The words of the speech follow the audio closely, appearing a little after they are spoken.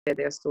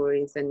their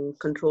stories and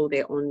control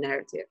their own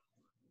narrative.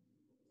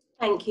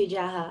 Thank you,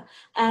 Jaha.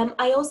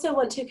 I also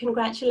want to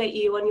congratulate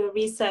you on your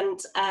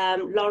recent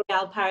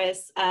L'Oréal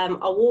Paris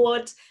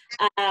award.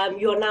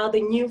 You're now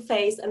the new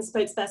face and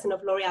spokesperson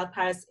of L'Oréal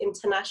Paris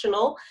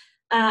International.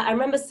 I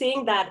remember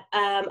seeing that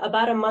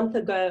about a month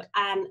ago,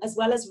 and as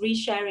well as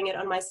resharing it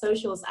on my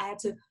socials, I had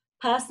to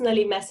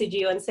personally message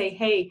you and say,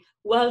 hey,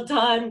 well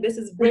done. This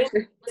is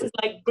brilliant. This is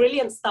like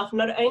brilliant stuff,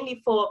 not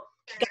only for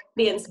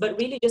Gambians, but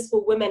really just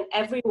for women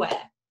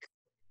everywhere.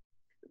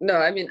 No,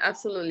 I mean,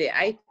 absolutely.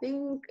 I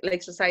think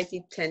like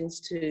society tends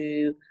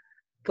to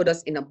put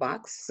us in a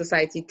box.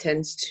 Society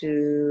tends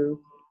to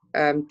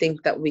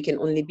think that we can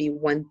only be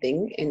one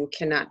thing and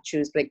cannot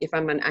choose. Like if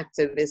I'm an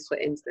activist, for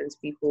instance,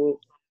 people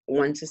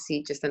want to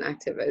see just an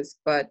activist.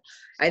 But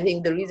I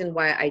think the reason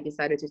why I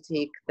decided to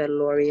take the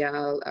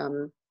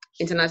L'Oreal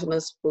international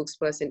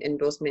spokesperson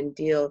endorsement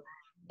deal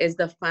is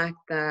the fact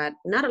that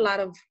not a lot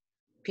of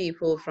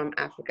people from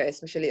Africa,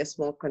 especially a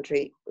small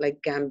country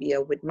like Gambia,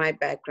 with my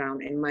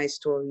background and my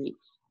story,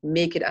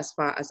 make it as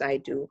far as I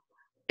do.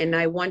 And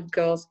I want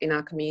girls in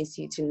our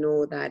community to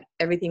know that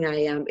everything I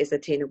am is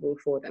attainable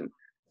for them.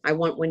 I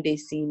want when they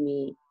see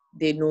me,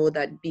 they know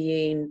that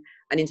being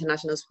an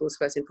international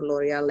spokesperson for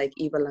L'Oreal like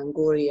Eva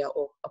Longoria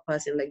or a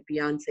person like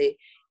Beyonce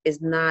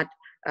is not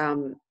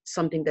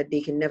something that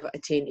they can never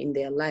attain in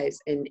their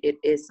lives. And it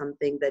is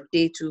something that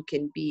they too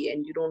can be,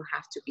 and you don't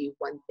have to be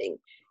one thing.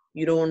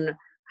 You don't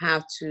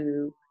have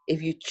to,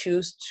 if you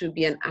choose to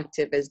be an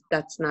activist,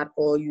 that's not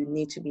all you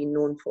need to be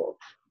known for.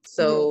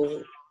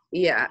 So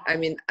yeah, I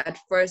mean, at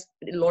first,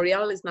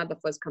 L'Oreal is not the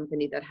first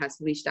company that has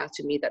reached out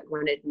to me that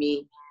wanted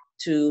me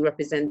to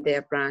represent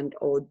their brand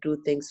or do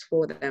things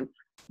for them.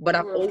 But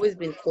I've always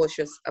been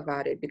cautious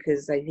about it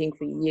because I think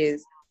for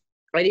years,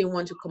 I didn't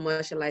want to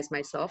commercialize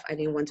myself. I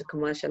didn't want to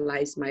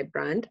commercialize my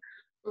brand.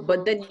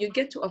 But then you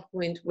get to a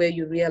point where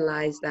you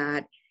realize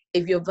that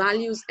if your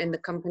values and the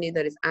company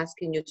that is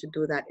asking you to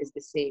do that is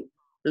the same.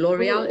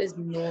 L'Oreal is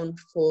known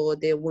for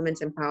their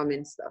women's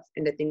empowerment stuff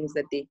and the things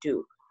that they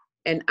do.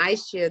 And I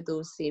share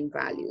those same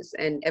values.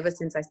 And ever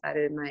since I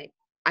started my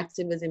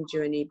activism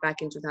journey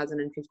back in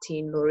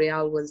 2015,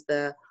 L'Oreal was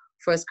the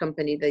first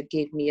company that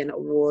gave me an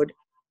award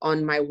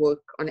on my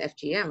work on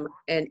FGM.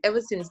 And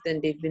ever since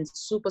then, they've been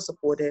super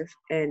supportive,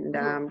 and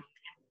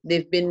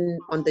they've been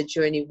on the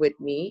journey with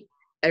me.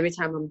 Every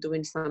time I'm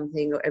doing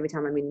something, or every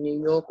time I'm in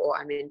New York or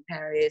I'm in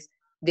Paris,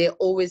 they're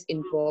always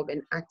involved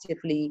and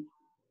actively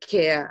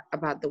care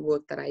about the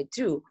work that I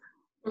do.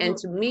 And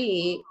to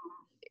me,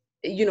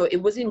 you know, it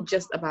wasn't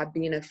just about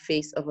being a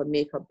face of a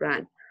makeup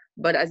brand,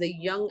 but as a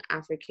young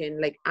African,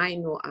 like I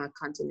know our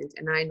continent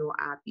and I know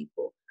our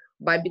people.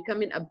 By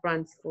becoming a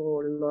brand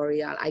for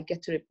L'Oreal, I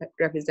get to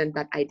represent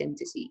that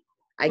identity.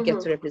 I get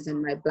to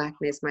represent my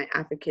Blackness, my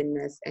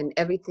Africanness, and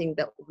everything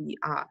that we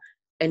are.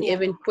 And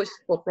even push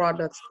for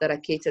products that are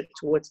catered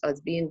towards us,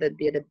 being that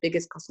they're the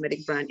biggest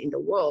cosmetic brand in the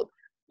world.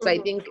 So I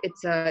think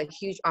it's a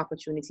huge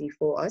opportunity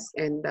for us,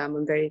 and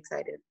I'm very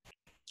excited.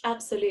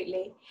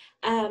 Absolutely.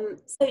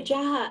 So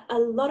Jaha, a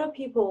lot of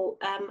people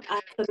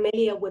are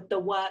familiar with the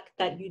work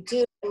that you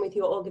do and with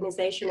your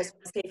organization as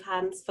Safe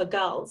Hands for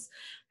Girls.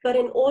 But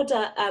in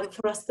order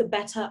for us to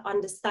better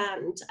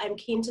understand, I'm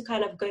keen to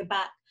kind of go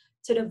back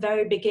to the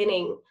very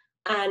beginning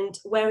and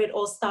where it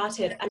all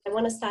started. And I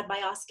want to start by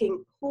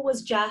asking, who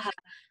was Jaha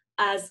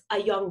as a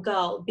young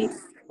girl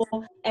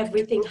before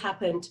everything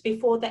happened,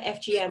 before the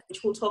FGM,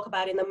 which we'll talk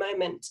about in a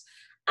moment,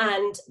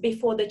 and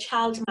before the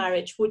child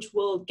marriage, which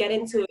we'll get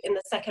into in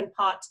the second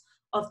part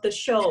of the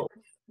show?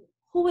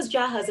 Who was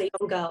Jaha as a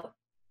young girl?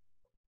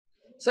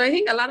 So I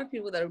think a lot of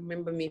people that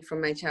remember me from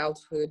my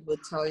childhood would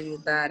tell you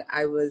that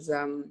I was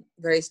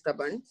very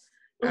stubborn.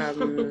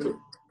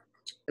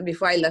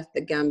 Before I left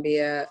the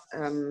Gambia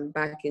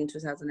back in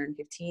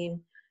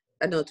 2015,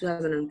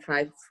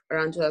 2005,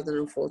 around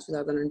 2004,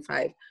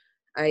 2005,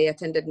 I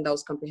attended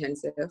Ndaws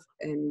Comprehensive,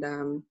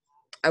 and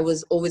I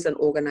was always an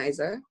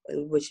organizer,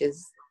 which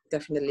is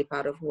definitely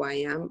part of who I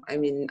am. I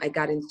mean, I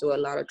got into a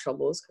lot of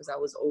troubles because I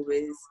was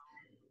always,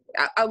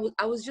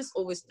 I was just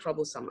always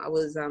troublesome. I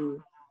was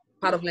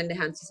part of Lend a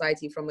Hand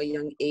Society from a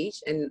young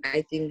age, and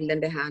I think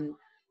Lend a Hand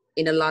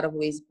in a lot of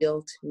ways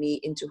built me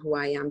into who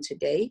I am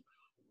today.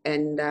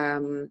 And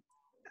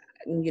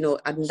you know,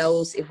 at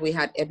those, if we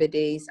had Ebe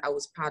Days, I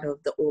was part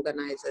of the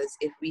organizers.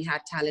 If we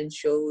had talent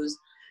shows,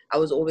 I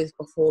was always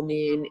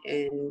performing.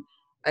 And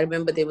I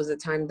remember there was a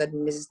time that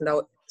Mrs.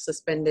 Ndao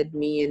suspended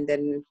me and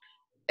then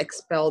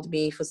expelled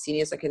me for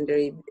senior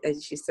secondary.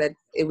 And she said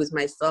it was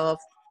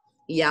myself,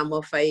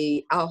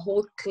 Yamofai, our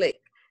whole clique.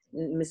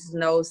 Mrs.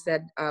 Ndao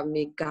said,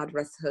 may God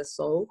rest her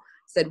soul,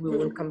 said we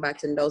wouldn't come back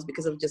to Ndaos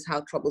because of just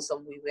how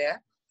troublesome we were.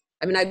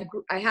 I mean,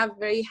 I have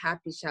very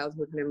happy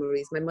childhood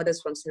memories. My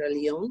mother's from Sierra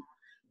Leone.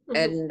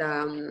 And,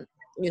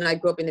 you know, I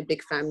grew up in a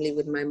big family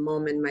with my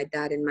mom and my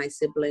dad and my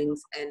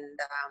siblings. And,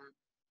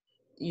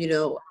 you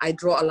know, I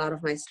draw a lot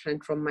of my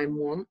strength from my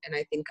mom. And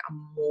I think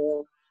I'm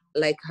more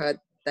like her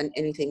than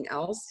anything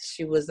else.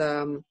 She was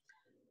an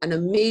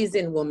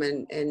amazing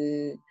woman.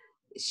 And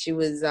she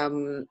was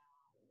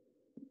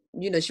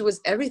she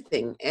was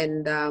everything.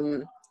 And,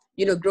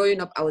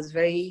 growing up, I was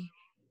very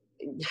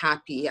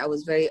happy. I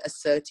was very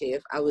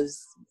assertive. I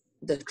was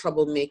the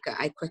troublemaker.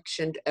 I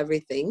questioned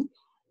everything.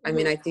 I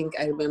mean, I think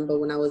I remember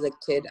when I was a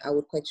kid, I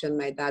would question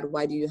my dad,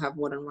 why do you have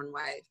more than one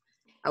wife?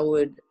 I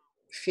would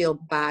feel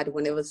bad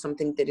whenever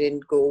something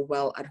didn't go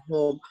well at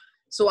home.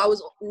 So I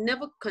was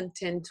never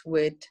content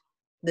with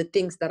the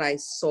things that I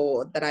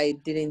saw that I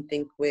didn't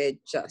think were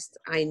just.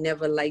 I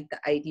never liked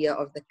the idea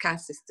of the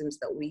caste systems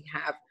that we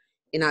have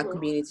in our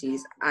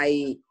communities.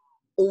 I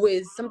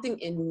always, something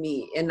in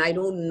me, and I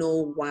don't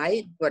know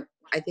why, but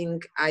I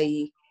think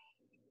I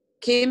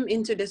came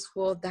into this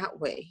world that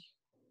way.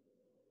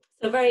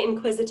 So very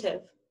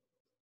inquisitive.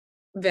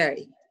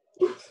 Very.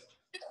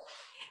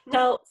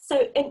 Now,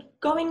 so in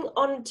going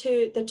on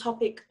to the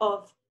topic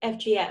of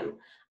FGM,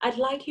 I'd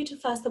like you to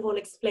first of all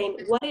explain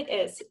what it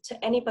is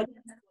to anybody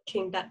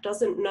watching that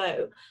doesn't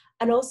know,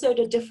 and also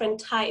the different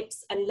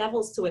types and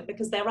levels to it,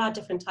 because there are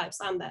different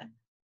types, aren't there?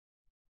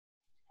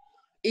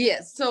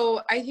 Yes,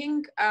 so I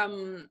think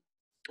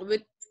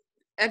with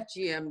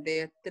FGM,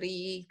 there are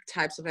 3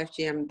 types of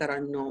FGM that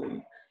are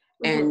known.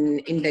 And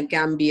in the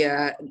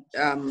Gambia,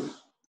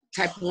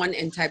 type 1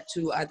 and type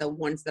 2 are the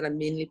ones that are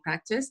mainly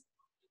practiced.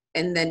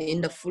 And then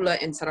in the Fula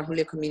and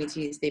Sarahule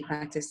communities, they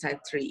practice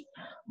type 3.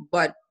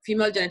 But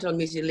female genital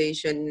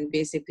mutilation,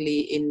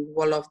 basically in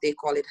Wolof, they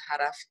call it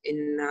haraf.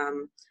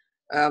 In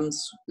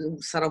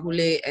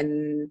Sarahule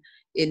and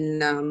in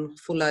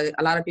Fula,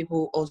 a lot of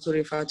people also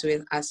refer to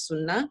it as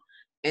sunnah.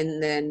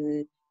 And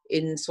then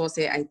in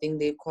Sose, I think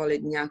they call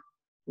it nya.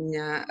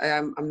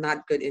 I'm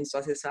not good in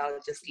Sose, so I'll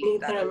just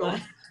leave that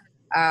alone.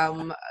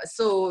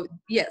 So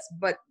yes,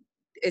 but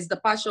it's the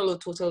partial or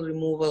total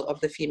removal of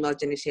the female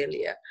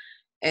genitalia.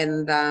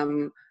 And,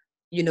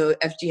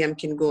 FGM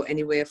can go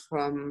anywhere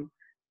from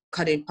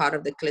cutting part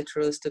of the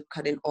clitoris to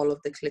cutting all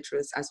of the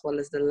clitoris, as well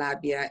as the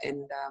labia.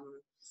 And,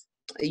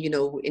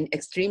 in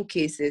extreme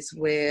cases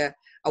where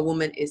a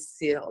woman is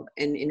sealed,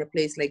 and in a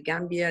place like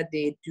Gambia,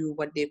 they do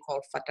what they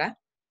call fata,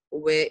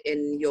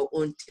 wherein your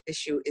own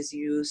tissue is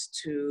used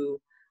to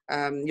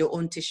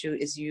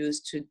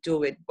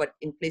do it. But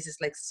in places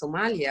like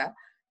Somalia,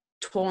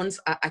 thorns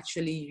are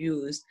actually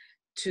used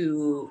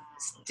to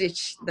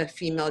stitch the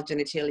female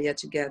genitalia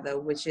together,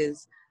 which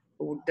is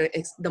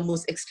the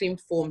most extreme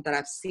form that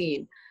I've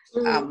seen.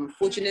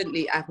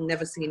 Fortunately, I've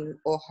never seen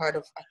or heard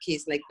of a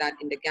case like that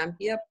in the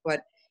Gambia,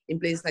 but in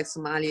places like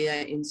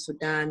Somalia, in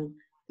Sudan,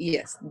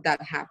 yes,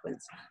 that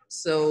happens.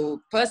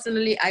 So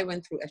personally, I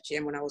went through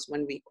FGM when I was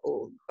 1 week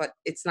old, but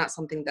it's not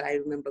something that I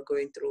remember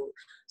going through.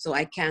 So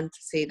I can't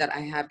say that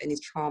I have any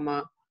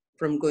trauma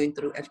from going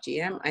through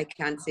FGM. I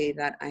can't say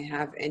that I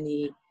have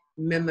any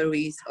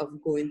memories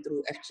of going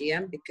through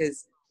FGM,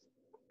 because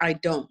I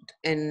don't.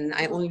 And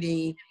I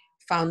only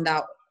found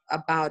out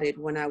about it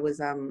when I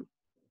was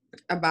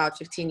about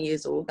 15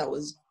 years old. That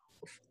was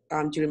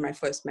during my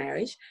first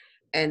marriage.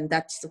 And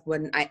that's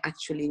when I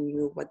actually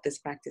knew what this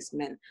practice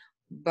meant.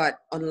 But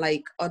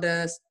unlike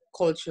other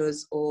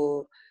cultures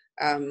or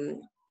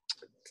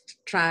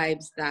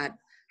tribes that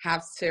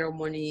have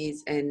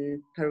ceremonies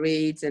and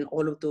parades and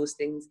all of those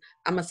things,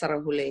 I'm a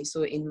Sarahule.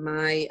 So in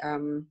my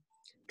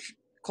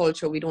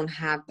culture, we don't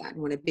have that.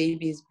 When a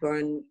baby is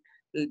born,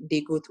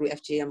 they go through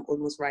FGM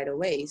almost right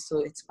away. So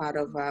it's part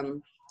of,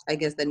 I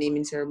guess, the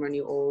naming ceremony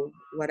or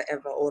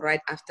whatever, or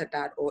right after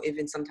that, or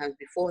even sometimes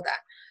before that.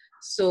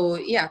 So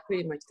yeah,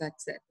 pretty much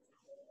that's it.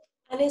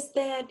 And is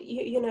there,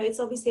 it's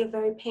obviously a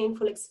very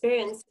painful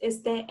experience.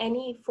 Is there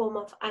any form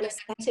of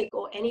anesthetic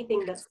or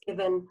anything that's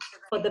given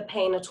for the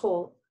pain at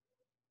all?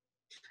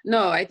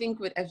 No, I think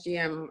with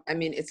FGM, I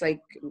mean, it's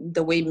like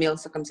the way male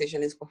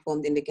circumcision is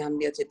performed in the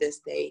Gambia to this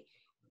day.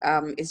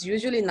 It's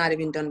usually not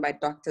even done by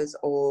doctors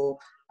or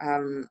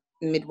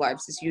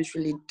midwives. It's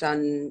usually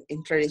done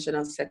in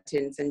traditional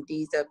settings, and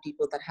these are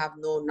people that have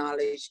no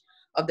knowledge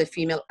of the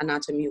female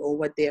anatomy or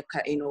what they're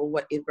cutting or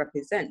what it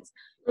represents.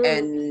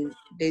 And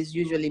there's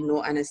usually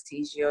no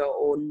anesthesia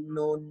or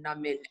no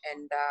numbing.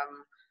 And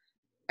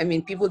I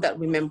mean, people that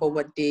remember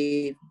what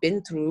they've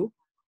been through,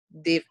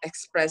 they've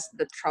expressed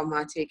the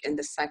traumatic and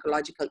the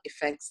psychological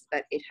effects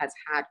that it has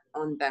had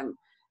on them.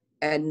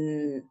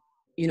 And,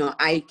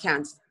 I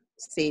can't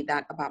say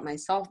that about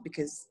myself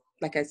because,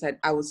 like I said,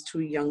 I was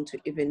too young to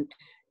even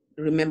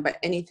remember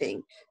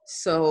anything.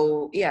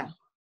 So, yeah.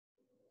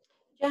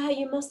 Jaha,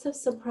 you must have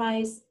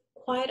surprised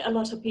quite a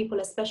lot of people,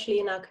 especially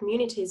in our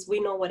communities. We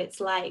know what it's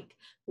like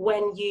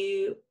when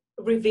you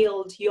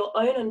revealed your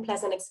own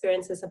unpleasant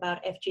experiences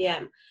about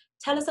FGM.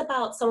 Tell us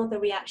about some of the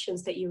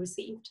reactions that you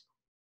received.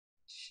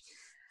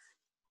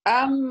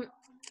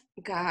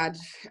 God,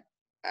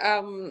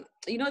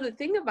 the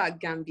thing about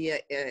Gambia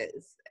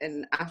is,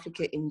 and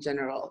Africa in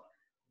general,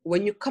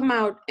 when you come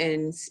out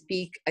and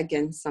speak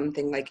against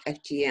something like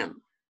FGM,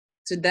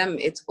 to them,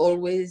 it's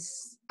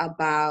always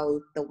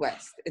about the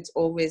West. It's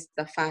always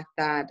the fact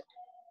that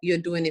you're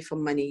doing it for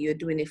money, you're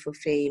doing it for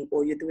fame,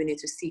 or you're doing it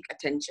to seek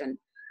attention,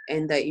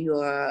 and that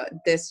you're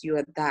this,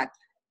 you're that.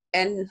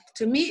 And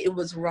to me, it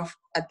was rough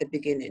at the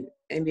beginning.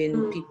 I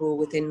mean, people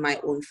within my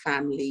own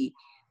family,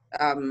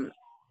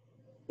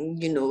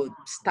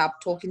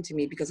 stopped talking to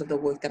me because of the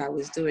work that I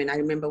was doing. I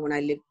remember when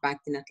I lived back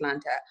in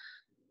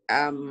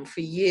Atlanta,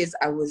 for years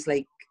I was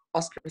like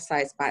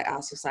ostracized by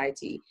our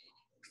society.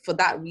 For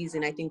that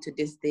reason, I think to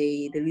this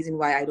day, the reason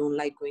why I don't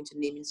like going to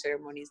naming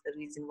ceremonies, the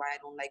reason why I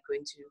don't like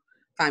going to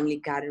family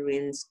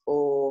gatherings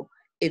or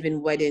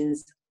even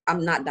weddings,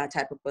 I'm not that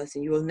type of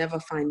person. You will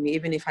never find me.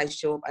 Even if I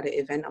show up at an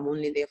event, I'm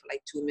only there for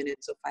like 2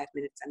 minutes or 5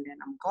 minutes and then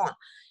I'm gone.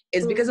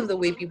 It's because of the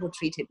way people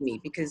treated me.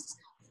 Because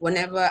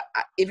whenever,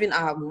 even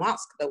our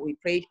mosque that we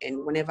prayed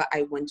in, whenever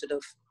I went to the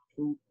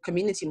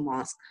community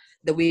mosque,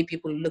 the way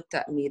people looked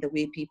at me, the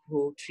way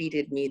people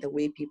treated me, the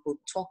way people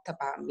talked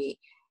about me.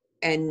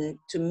 And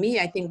to me,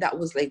 I think that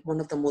was like one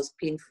of the most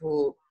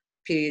painful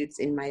periods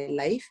in my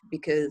life,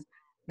 because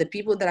the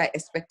people that I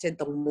expected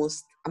the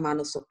most amount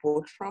of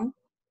support from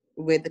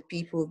were the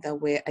people that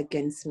were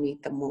against me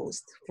the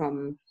most,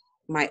 from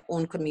my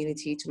own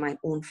community to my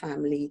own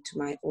family to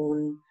my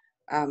own,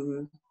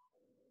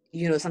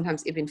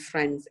 sometimes even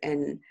friends.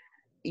 And,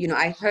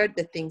 I heard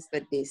the things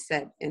that they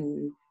said,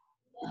 and,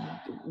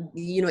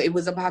 it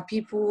was about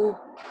people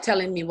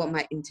telling me what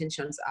my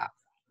intentions are.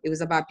 It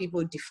was about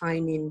people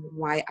defining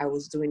why I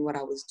was doing what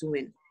I was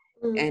doing.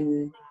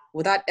 And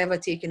without ever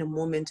taking a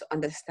moment to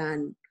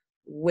understand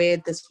where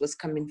this was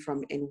coming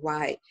from and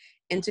why.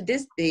 And to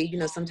this day,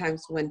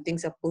 sometimes when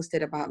things are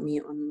posted about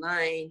me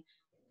online,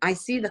 I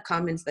see the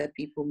comments that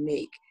people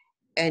make,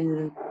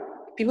 and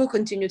people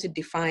continue to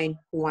define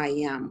who I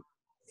am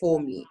for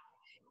me.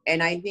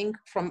 And I think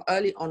from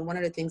early on, one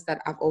of the things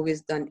that I've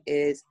always done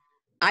is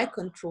I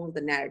control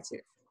the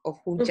narrative of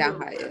who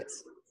Jaha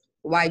is,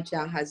 why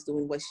Jaha is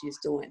doing what she's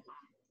doing.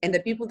 And the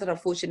people that are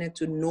fortunate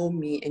to know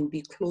me and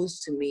be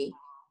close to me,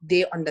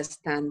 they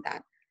understand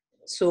that.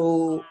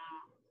 So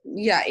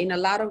yeah, in a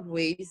lot of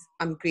ways,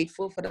 I'm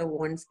grateful for the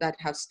ones that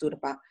have stood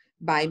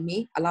by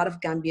me. A lot of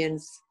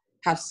Gambians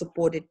have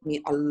supported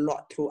me a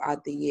lot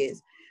throughout the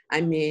years.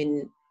 I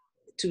mean,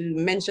 to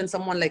mention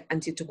someone like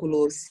Auntie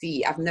Tukulor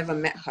C, I've never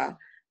met her,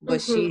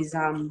 but she's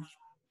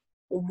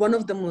one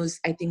of the most,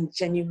 I think,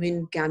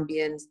 genuine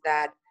Gambians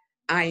that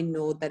I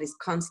know, that is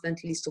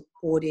constantly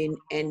supporting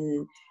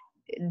and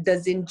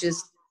doesn't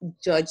just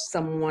judge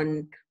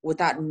someone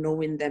without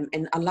knowing them.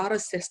 And a lot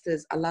of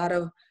sisters, a lot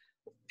of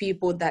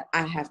people that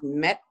I have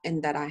met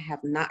and that I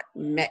have not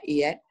met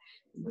yet,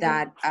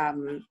 that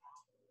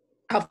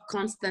have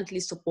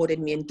constantly supported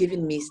me and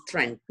given me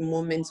strength.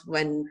 Moments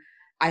when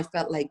I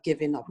felt like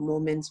giving up,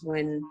 moments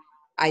when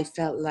I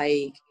felt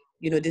like,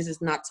 this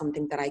is not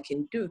something that I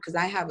can do, because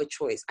I have a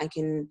choice. I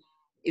can,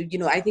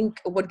 I think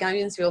what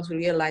Ghanaians fail to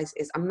realize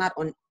is I'm not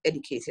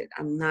uneducated.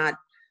 I'm not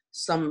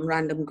some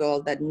random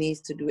girl that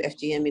needs to do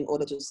FGM in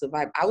order to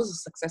survive. I was a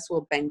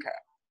successful banker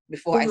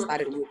before I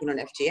started working on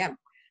FGM.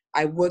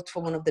 I worked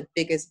for one of the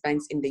biggest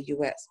banks in the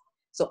US.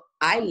 So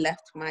I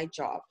left my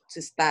job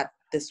to start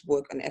this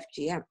work on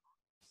FGM.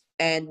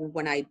 And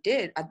when I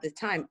did at the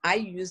time, I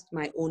used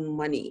my own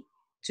money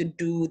to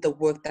do the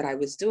work that I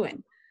was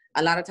doing.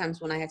 A lot of times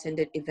when I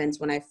attended events,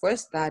 when I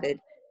first started,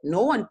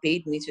 no one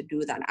paid me to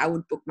do that. I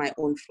would book my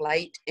own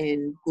flight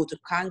and go to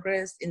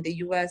Congress in the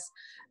US,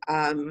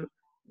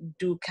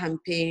 do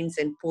campaigns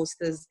and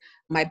posters.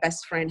 My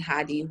best friend,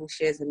 Haddy, who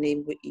shares a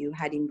name with you,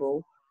 Haddy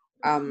Ndure,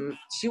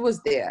 she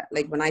was there.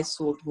 Like when I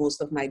sold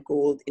most of my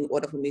gold in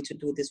order for me to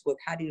do this work,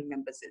 Haddy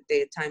remembers it.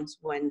 There are times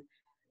when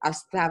I've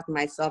starved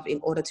myself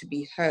in order to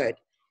be heard.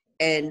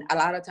 And a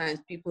lot of times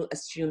people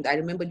assumed, I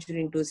remember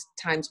during those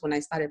times when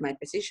I started my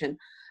position,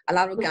 a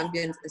lot of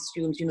Gambians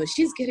assumed,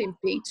 she's getting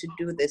paid to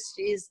do this.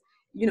 She's,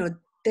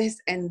 this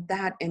and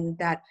that and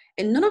that.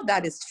 And none of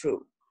that is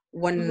true.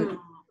 When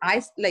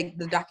I, like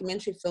the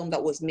documentary film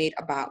that was made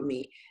about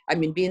me, I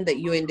mean, being that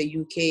you're in the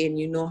UK and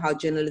you know how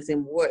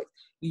journalism works,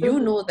 you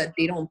know that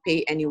they don't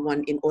pay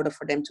anyone in order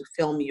for them to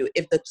film you.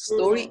 If the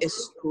story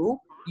is true,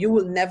 you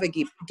will never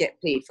get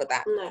paid for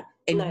that. No,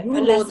 and no. you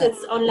Unless know that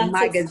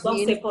it's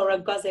gossip or a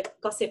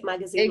gossip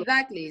magazine.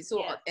 Exactly.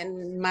 So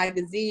and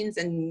magazines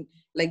and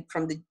like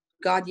from the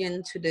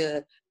Guardian to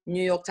the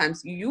New York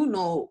Times, you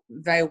know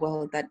very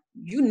well that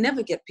you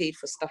never get paid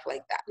for stuff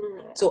like that.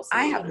 So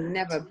I have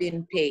never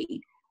been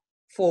paid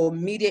for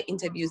media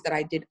interviews that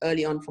I did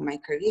early on for my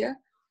career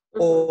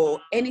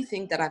or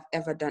anything that I've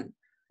ever done.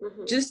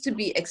 Just to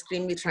be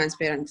extremely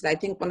transparent, because I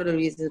think one of the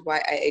reasons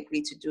why I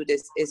agreed to do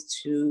this is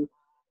to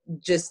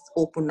just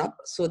open up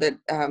so that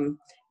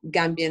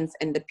Gambians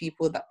and the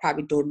people that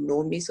probably don't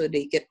know me, so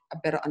they get a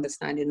better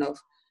understanding of,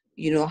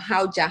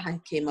 how Jaha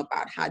came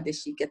about. How did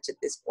she get to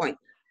this point?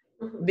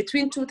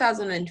 Between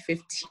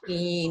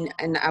 2015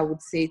 and I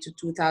would say to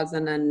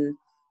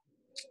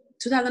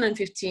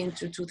 2015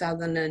 to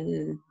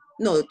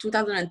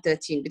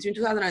 2013, between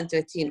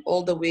 2013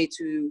 all the way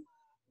to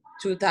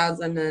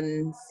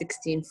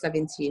 2016,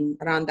 17,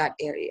 around that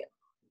area,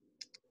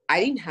 I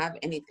didn't have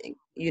anything,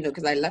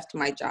 because I left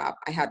my job.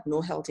 I had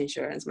no health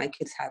insurance. My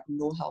kids had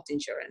no health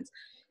insurance.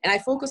 And I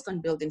focused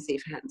on building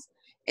safe hands.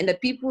 And the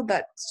people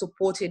that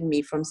supported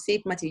me, from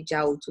Safe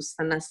Matijau to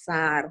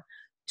Sanasar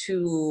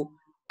to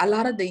a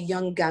lot of the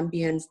young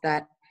Gambians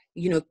that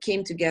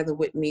came together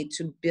with me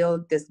to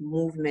build this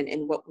movement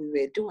and what we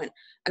were doing.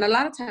 And a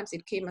lot of times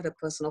it came at a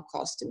personal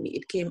cost to me.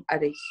 It came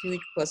at a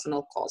huge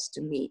personal cost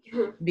to me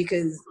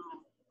because,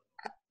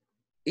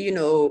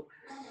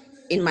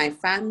 in my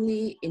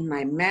family, in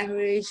my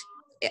marriage,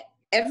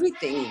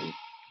 everything,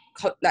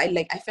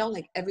 I felt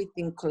like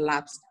everything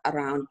collapsed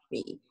around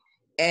me.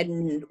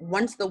 And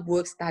once the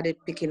work started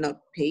picking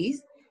up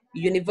pace,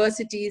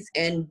 universities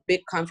and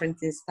big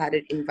conferences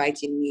started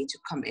inviting me to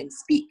come and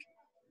speak.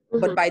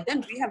 But by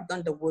then, we have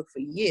done the work for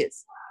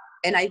years.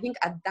 And I think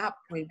at that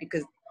point,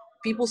 because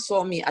people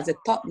saw me as a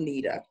thought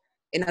leader,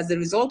 and as a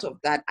result of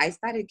that, I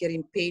started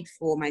getting paid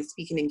for my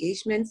speaking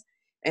engagements.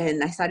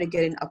 And I started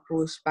getting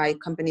approached by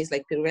companies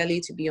like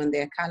Pirelli to be on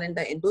their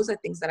calendar. And those are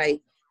things that I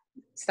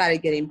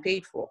started getting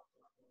paid for.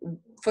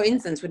 For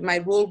instance, with my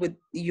role with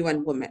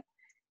UN Women,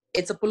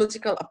 it's a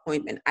political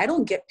appointment. I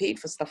don't get paid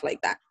for stuff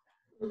like that.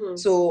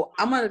 So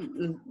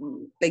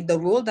the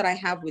role that I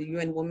have with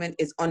UN Women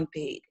is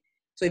unpaid.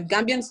 So if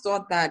Gambians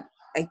thought that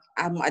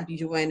I'm at the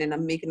UN and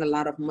I'm making a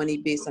lot of money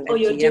based on FGM,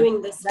 you're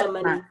doing this for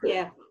money,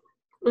 yeah.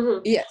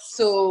 Yes.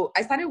 So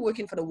I started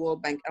working for the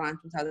World Bank around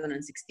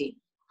 2016.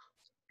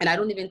 And I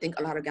don't even think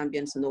a lot of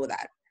Gambians know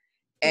that.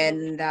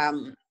 And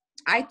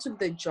I took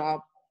the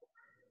job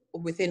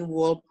within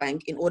World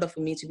Bank in order for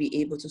me to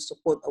be able to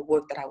support the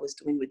work that I was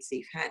doing with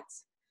Safe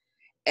Hands.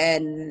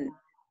 And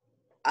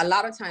a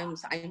lot of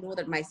times I know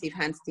that my Safe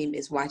Hands team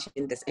is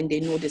watching this and they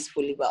know this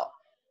fully well.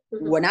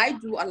 When I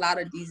do a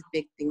lot of these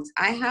big things,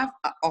 I have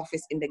an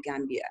office in the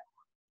Gambia,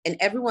 and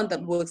everyone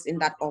that works in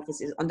that office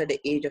is under the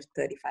age of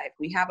 35.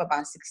 We have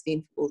about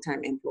 16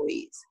 full-time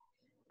employees.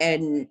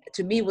 And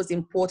to me, it was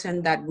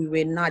important that we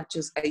were not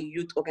just a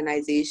youth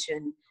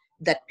organization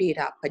that paid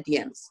our per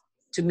diems.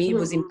 To me, it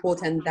was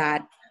important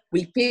that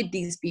we paid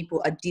these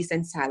people a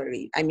decent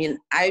salary. I mean,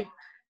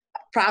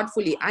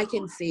 proudly, I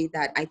can say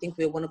that I think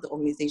we're one of the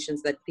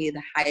organizations that pay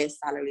the highest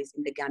salaries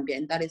in the Gambia.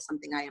 And that is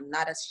something I am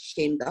not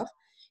ashamed of.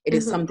 It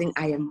is something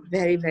I am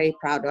very, very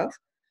proud of,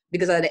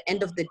 because at the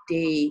end of the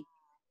day,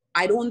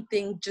 I don't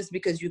think just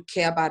because you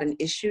care about an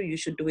issue, you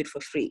should do it for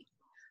free.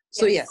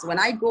 So yes, when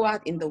I go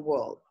out in the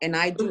world and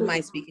I do my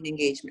speaking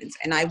engagements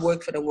and I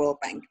work for the World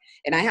Bank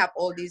and I have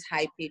all these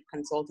high paid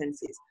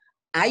consultancies,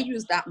 I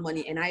use that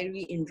money and I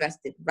reinvest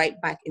it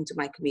right back into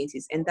my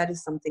communities. And that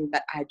is something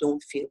that I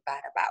don't feel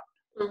bad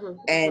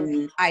about.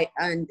 And I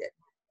earned it.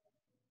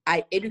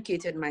 I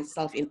educated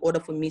myself in order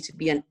for me to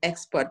be an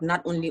expert,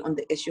 not only on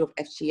the issue of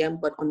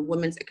FGM, but on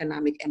women's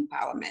economic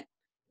empowerment.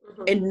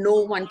 And no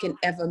one can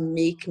ever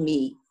make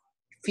me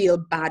feel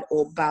bad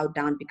or bow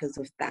down because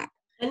of that.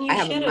 And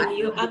you shouldn't.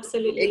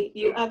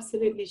 You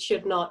absolutely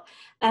should not.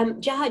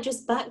 Jaha,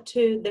 just back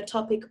to the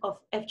topic of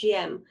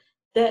FGM.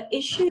 The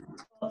issue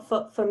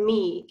for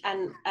me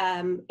and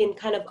in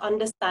kind of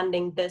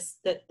understanding this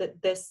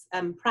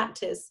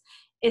practice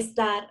is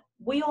that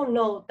we all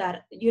know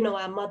that,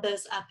 our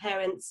mothers, our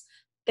parents,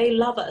 they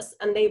love us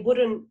and they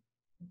wouldn't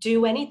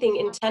do anything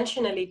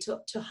intentionally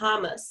to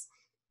harm us.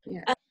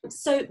 Yeah.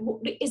 So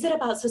is it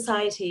about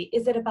society?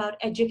 Is it about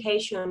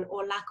education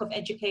or lack of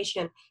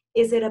education?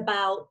 Is it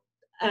about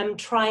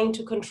trying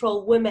to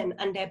control women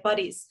and their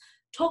bodies?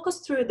 Talk us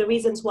through the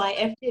reasons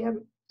why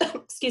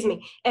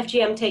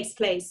FGM takes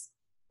place.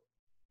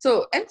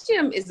 So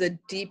FGM is a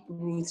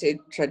deep-rooted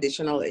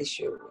traditional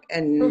issue.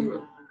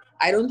 And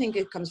I don't think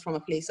it comes from a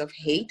place of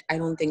hate. I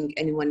don't think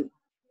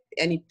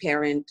any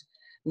parent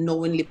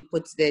knowingly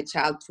puts their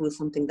child through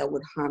something that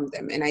would harm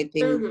them. And I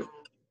think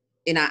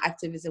in our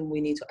activism,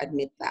 we need to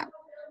admit that.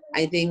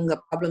 I think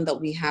the problem that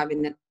we have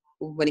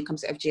when it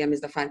comes to FGM is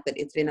the fact that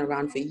it's been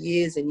around for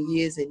years and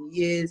years and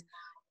years.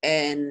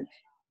 And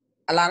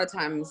a lot of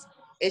times,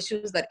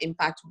 issues that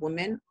impact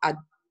women are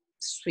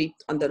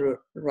swept under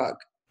the rug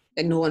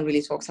and no one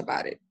really talks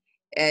about it.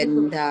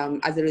 And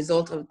as a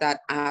result of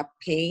that, our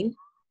pain,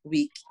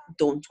 we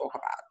don't talk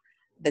about.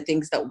 The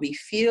things that we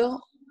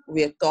feel,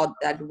 we are taught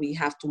that we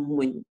have to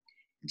muñ.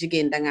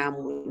 Jigéen danga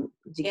muñ,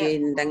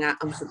 jigéen danga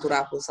am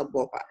sutura ko sa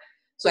bopa.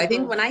 So I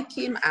think when I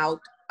came out,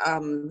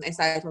 I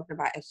started talking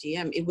about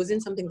FGM, it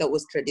wasn't something that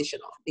was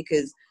traditional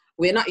because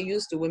we're not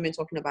used to women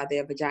talking about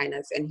their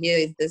vaginas. And here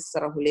is this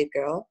Sarahule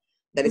girl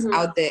that is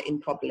out there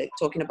in public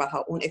talking about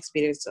her own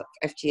experience of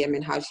FGM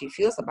and how she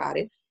feels about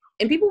it.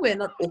 And people were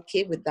not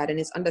okay with that, and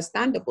it's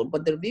understandable.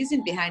 But the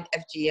reason behind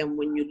FGM,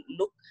 when you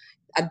look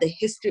at the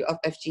history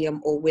of FGM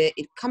or where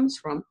it comes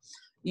from,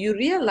 you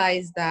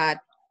realize that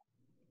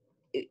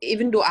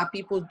even though our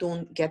people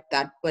don't get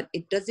that, but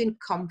it doesn't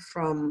come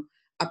from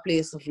a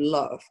place of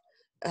love.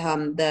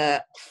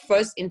 The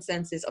first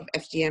instances of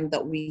FGM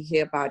that we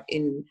hear about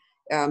in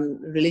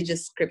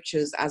religious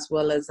scriptures, as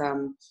well as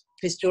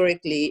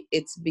historically,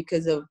 it's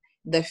because of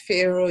the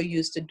Pharaoh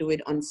used to do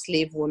it on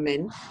slave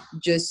women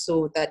just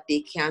so that they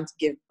can't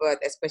give birth,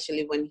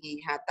 especially when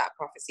he had that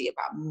prophecy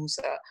about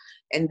Musa.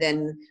 And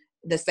then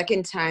the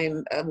second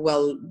time,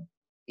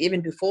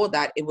 even before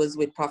that, it was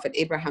with Prophet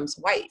Abraham's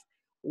wife,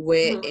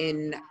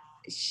 wherein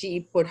she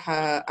put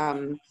her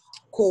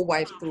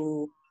co-wife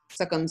through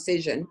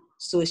circumcision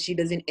so she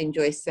doesn't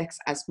enjoy sex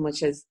as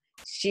much as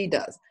she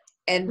does.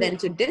 And then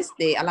to this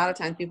day, a lot of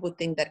times people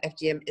think that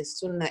FGM is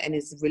sunnah and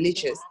is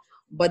religious.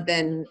 But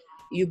then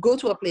you go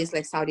to a place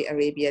like Saudi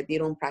Arabia, they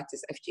don't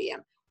practice FGM.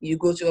 You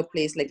go to a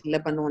place like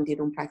Lebanon, they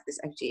don't practice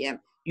FGM.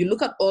 You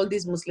look at all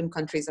these Muslim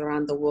countries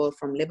around the world,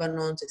 from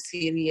Lebanon to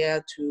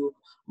Syria to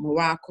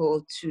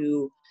Morocco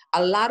to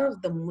a lot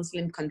of the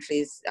Muslim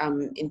countries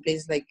in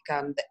places like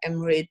the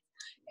Emirates,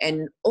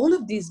 and all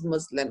of these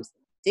Muslims,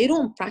 they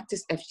don't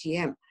practice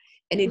FGM.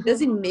 And it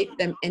doesn't make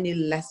them any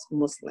less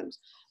Muslims.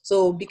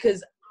 So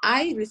because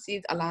I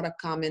received a lot of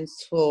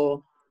comments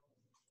for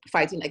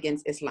fighting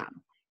against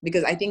Islam,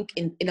 because I think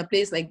in a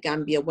place like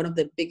Gambia, one of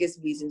the biggest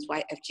reasons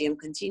why FGM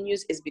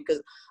continues is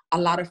because a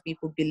lot of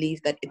people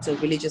believe that it's a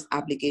religious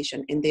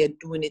obligation and they're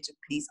doing it to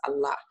please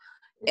Allah.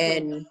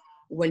 And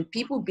when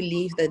people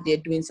believe that they're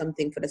doing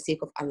something for the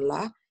sake of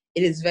Allah,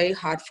 it is very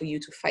hard for you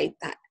to fight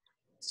that.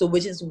 So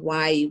which is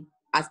why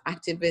as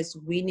activists,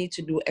 we need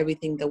to do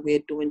everything that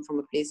we're doing from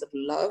a place of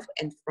love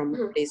and from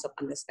a place of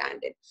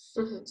understanding.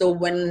 So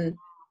when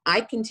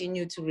I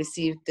continue to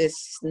receive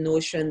this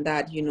notion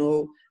that, you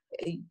know,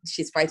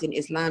 she's fighting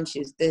Islam,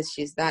 she's this,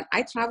 she's that,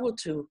 I traveled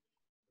to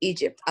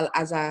Egypt.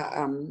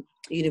 Al-Azhar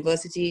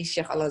University,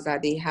 Sheikh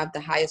Al-Azhar, they have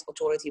the highest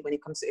authority when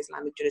it comes to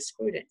Islamic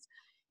jurisprudence.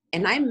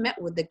 And I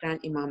met with the Grand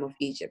Imam of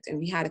Egypt and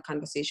we had a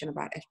conversation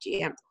about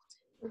FGM.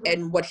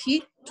 And what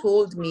he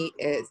told me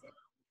is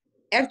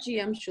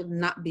FGM should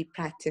not be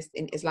practiced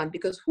in Islam,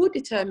 because who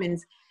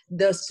determines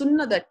the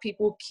sunnah that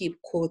people keep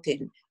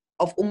quoting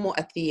of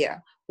Athiya,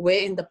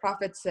 wherein the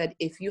Prophet said,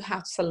 if you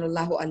have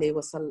sallallahu alaihi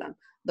wasallam,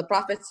 the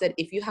Prophet said,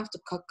 if you have to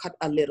cut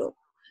a little.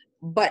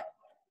 But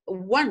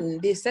one,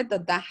 they said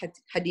that that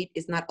hadith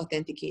is not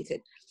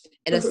authenticated.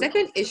 And the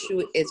second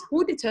issue is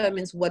who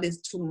determines what is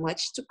too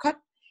much to cut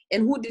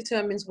and who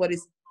determines what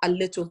is a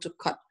little to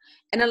cut.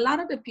 And a lot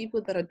of the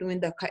people that are doing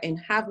the cutting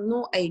have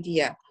no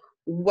idea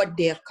what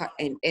they're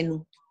cutting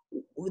and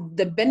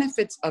the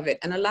benefits of it.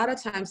 And a lot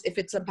of times, if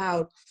it's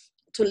about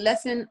to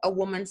lessen a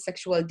woman's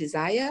sexual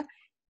desire,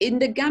 in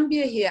the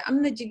Gambia here,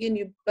 am na jigéen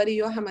yu bari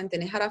yoo xamante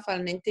ne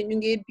xarafal nañ te ñu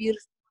ngi biir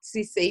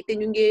si sëy te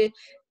ñu ngi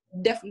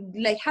def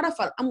like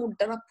xarafal amul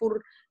dara pour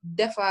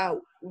defa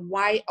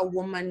why a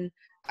woman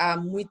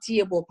muy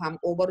tiye boppam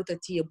or waruta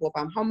tiye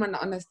boppam. How man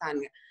understand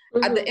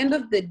nga? At the end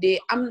of the day,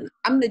 am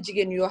na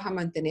jigéen yoo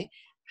xamante ne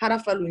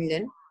xarafaluñ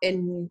leen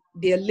and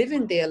they're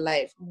living their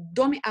life.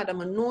 Doomi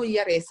Adama noo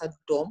yaree sa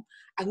doom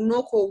ak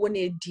noo ko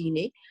wone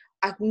diine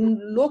ak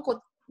loo ko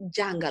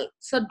jangal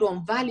sa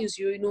doom values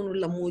yooyu noonu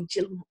la moo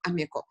jël mu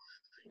amee ko.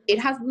 It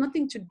has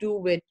nothing to do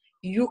with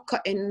you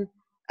cutting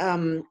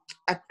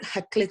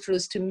her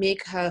clitoris to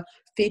make her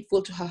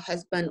faithful to her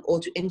husband or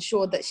to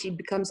ensure that she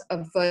becomes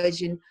a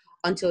virgin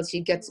until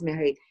she gets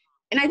married.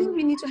 And I think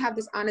we need to have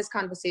this honest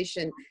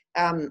conversation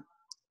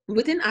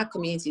within our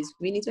communities.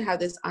 We need to have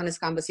this honest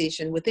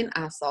conversation within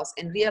ourselves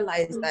and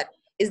realize that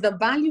is the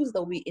values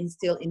that we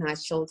instill in our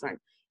children,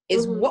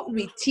 is what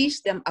we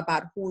teach them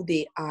about who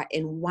they are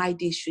and why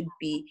they should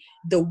be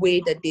the way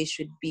that they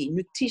should be.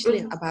 You teach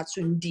them about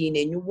suñ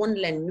diine, ñu won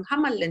leen, ñu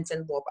xamal leen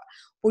seen boppa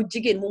pour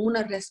jigéen mu mun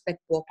a respect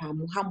boppam,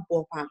 mu xam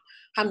boppam,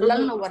 xam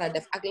lan la war a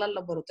def ak lan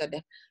la waruta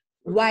def.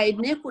 Waaye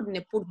nekkul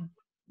ne pour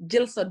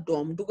jël sa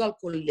doom dugal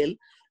ko lël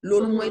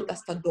loolu mooy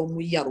tas sa doom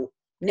mu yaru.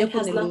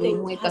 Nekkul ne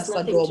loolu mooy tas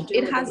sa doom.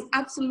 It has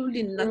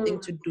absolutely nothing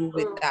to do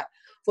with that.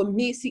 For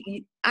me,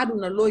 si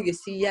aduna looyu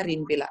si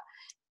yarin bi la.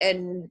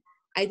 And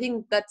I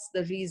think that's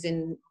the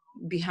reason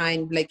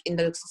behind, like in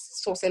the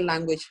social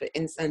language, for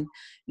instance,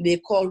 they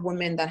call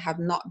women that have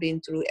not been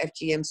through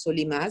FGM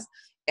solimas.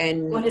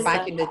 And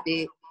back in the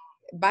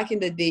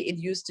day, it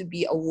used to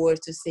be a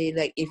word to say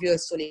like if you're a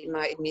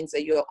solima, it means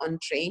that you're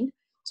untrained.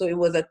 So it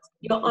was a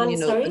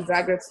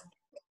drag race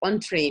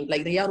untrained,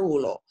 like the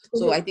yarulo.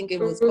 So I think it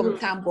was come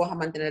tambo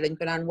hamantene dañ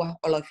ko daan wax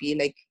olof yi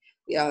like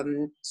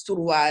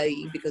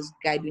surwaay because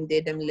guy duñ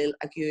dee dem lil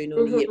ak yooyu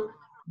noonu yëpp.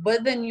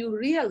 But then you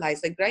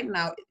realize, like right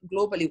now,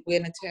 globally, we're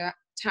in a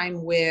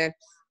time where,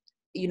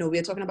 you know,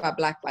 we're talking about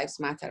Black Lives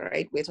Matter,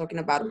 right? We're talking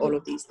about all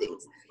of these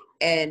things.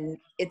 And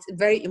it's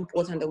very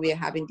important that we are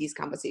having these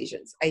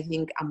conversations. I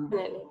think I'm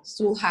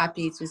so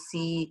happy to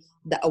see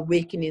the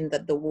awakening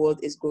that the world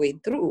is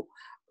going through.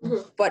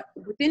 But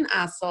within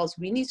ourselves,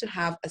 we need to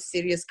have a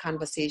serious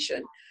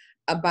conversation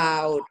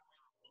about,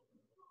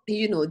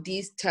 you know,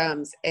 these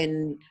terms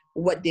and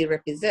what they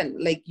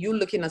represent. Like you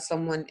looking at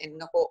someone and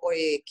nako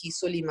oye ki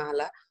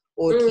solimala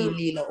or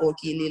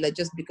ki lila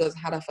just because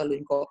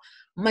harafaluñ ko.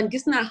 Man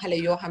gis na xale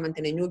yoo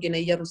xamantene ñoo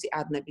gëna yaru ci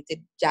aduna bi te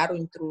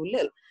jaaruñ through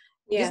lil.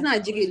 Gis na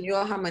jigéen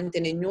yoo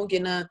xamantene ñoo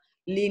gëna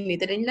lini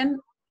te dañ leen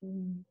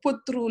put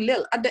through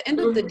lil. At the end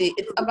of the day,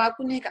 it's about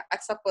ku nekk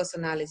ak sa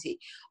personality.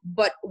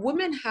 But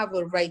women have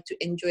a right to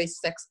enjoy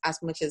sex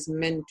as much as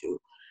men do.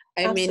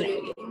 I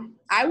mean,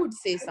 I would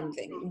say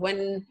something.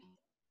 When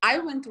I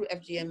went through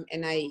FGM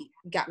and I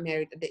got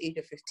married at the age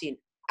of 15.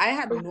 I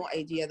had no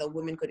idea that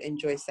women could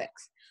enjoy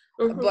sex.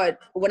 But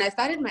when I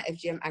started my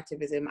FGM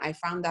activism, I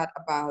found out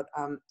about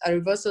a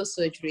reversal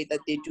surgery that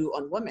they do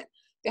on women.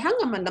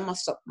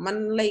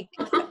 Man, like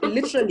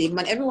literally,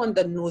 man, everyone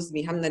that knows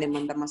me,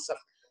 man.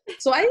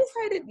 So I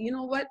decided, you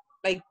know what,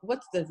 like,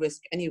 what's the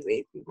risk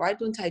anyway? Why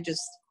don't I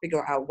just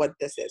figure out what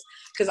this is?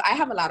 Because I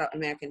have a lot of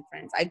American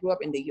friends. I grew up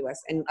in the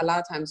US, and a lot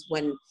of times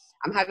when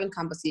I'm having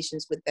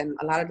conversations with them,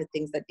 a lot of the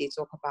things that they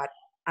talk about,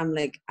 I'm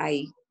like,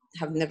 I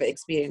have never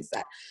experienced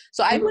that.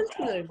 So I went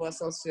through the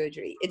reversal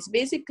surgery. It's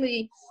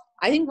basically,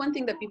 I think one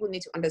thing that people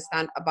need to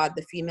understand about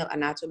the female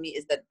anatomy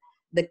is that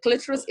the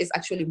clitoris is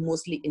actually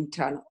mostly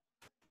internal.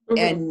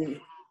 And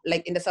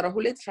like in the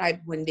Sarahule tribe,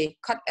 when they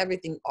cut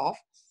everything off,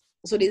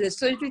 so there's a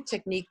surgery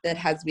technique that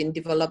has been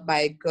developed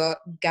by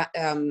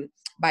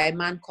a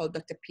man called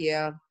Dr.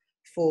 Pierre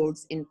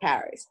Folds in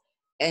Paris.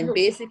 And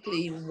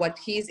basically what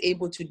he's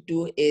able to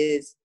do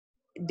is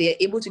they're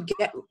able to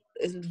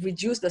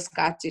reduce the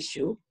scar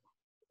tissue,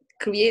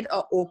 create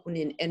an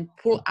opening, and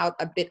pull out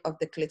a bit of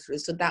the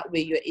clitoris. So that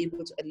way you're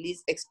able to at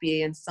least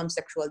experience some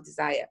sexual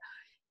desire.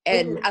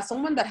 And as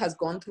someone that has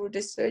gone through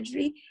this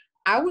surgery,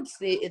 I would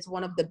say it's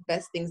one of the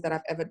best things that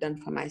I've ever done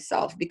for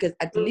myself, because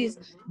at least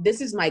this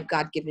is my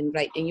God-given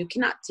right, and you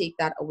cannot take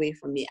that away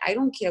from me. I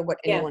don't care what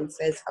anyone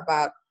says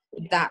about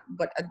that,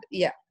 but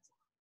yeah.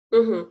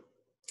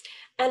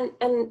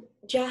 And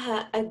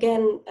Jaha,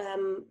 again,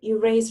 you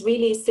raise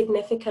really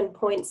significant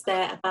points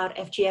there about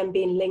FGM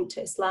being linked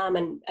to Islam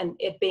and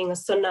it being a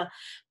sunnah.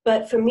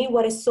 But for me,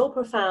 what is so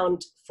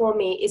profound for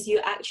me is you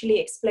actually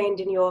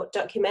explained in your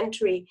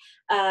documentary,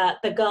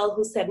 The Girl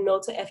Who Said No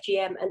to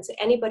FGM. And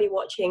to anybody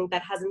watching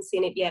that hasn't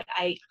seen it yet,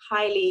 I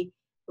highly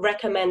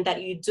recommend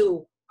that you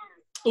do.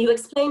 You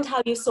explained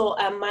how you saw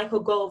Michael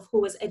Gove,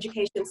 who was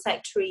Education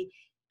Secretary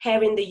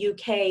here in the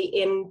UK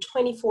in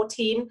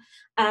 2014,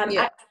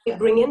 actually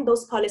bringing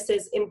those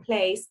policies in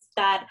place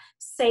that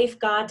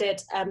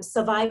safeguarded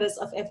survivors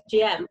of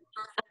FGM. And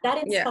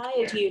that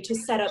inspired you to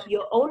set up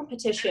your own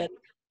petition.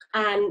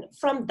 And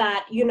from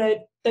that, you know,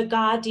 The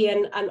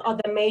Guardian and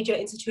other major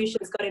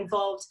institutions got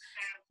involved.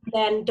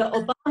 Then the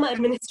Obama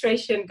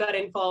administration got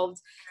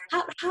involved.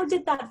 How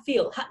did that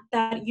feel?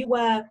 That you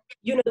were,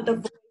 you know, the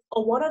voice,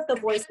 or one of the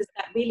voices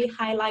that really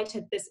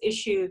highlighted this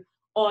issue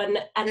on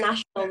a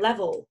national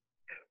level?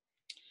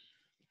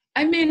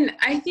 I mean,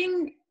 I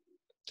think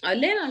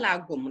Lena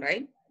Lagum,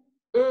 right?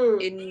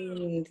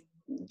 In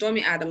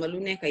Domi Adam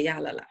Luneka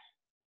Yalala.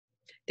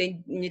 They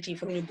niti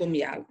from you gum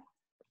yal.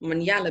 Man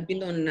yala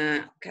bindon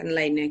na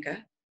kanlai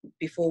neka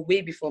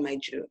way before my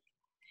Jew.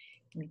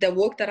 The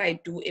work that I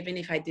do, even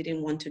if I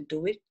didn't want to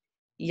do it,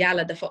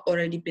 yala dafa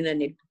already been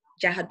on it.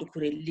 Jaha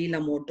Dukureh lila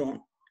more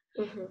done.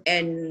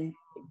 And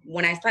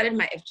when I started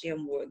my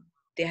FGM work,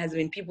 there has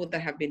been people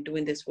that have been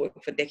doing this work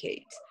for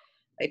decades.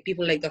 Like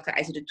people like Dr.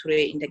 Haddy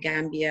Ndure in the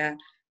Gambia,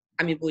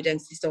 Ami Bojang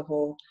Sister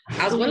Ho,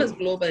 as well as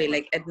globally,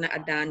 like Edna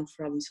Adan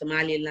from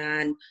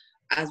Somaliland,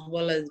 as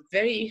well as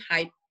very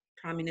high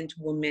prominent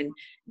women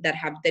that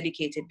have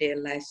dedicated their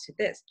lives to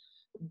this.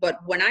 But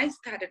when I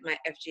started my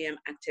FGM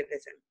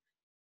activism,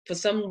 for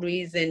some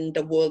reason,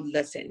 the world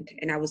listened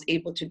and I was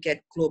able to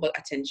get global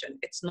attention.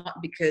 It's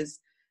not because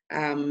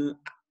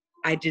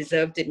I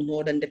deserved it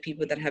more than the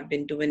people that have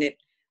been doing it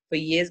for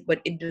years,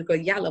 but it because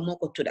yala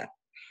moko to that.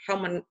 How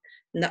man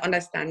the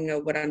understanding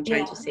of what I'm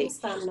trying to say.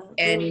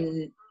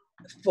 And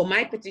for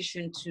my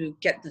petition to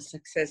get the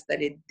success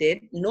that it did,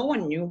 no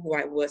one knew who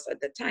I was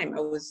at the time.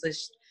 I was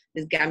this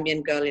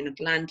Gambian girl in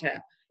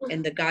Atlanta,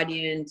 and the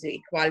Guardian, to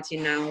Equality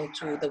Now,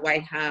 to the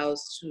White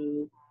House,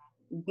 to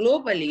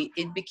globally,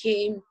 it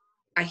became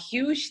a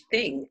huge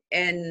thing.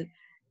 And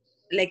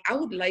like, I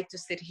would like to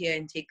sit here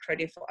and take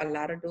credit for a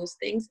lot of those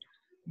things,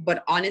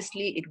 but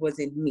honestly, it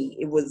wasn't me.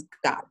 It was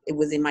God. It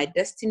was in my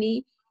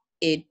destiny.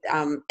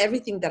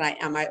 Everything that I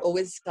am, I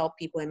always tell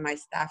people and my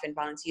staff and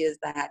volunteers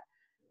that,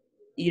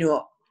 you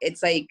know,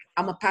 it's like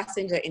I'm a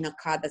passenger in a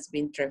car that's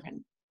been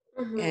driven.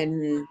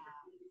 And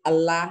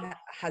Allah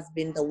has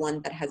been the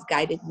one that has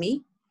guided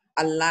me.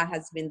 Allah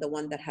has been the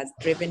one that has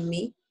driven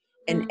me.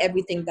 And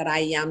everything that I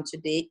am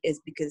today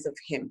is because of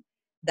him.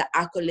 The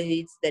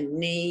accolades, the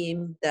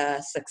name,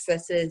 the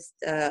successes,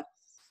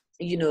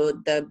 you know,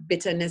 the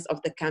bitterness of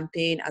the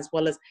campaign, as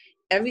well as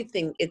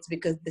everything, it's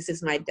because this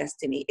is my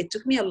destiny. It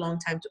took me a long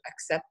time to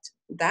accept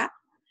that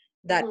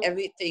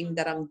everything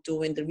that I'm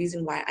doing, the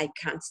reason why I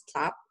can't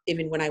stop,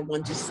 even when I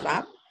want to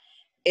stop,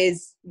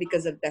 is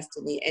because of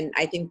destiny. And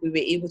I think we were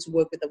able to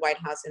work with the White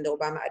House and the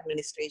Obama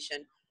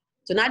administration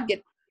to not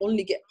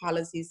only get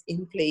policies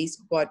in place,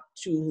 but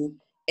to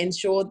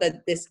ensure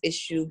that this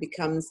issue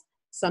becomes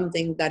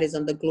something that is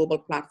on the global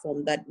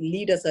platform, that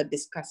leaders are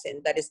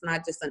discussing, that it's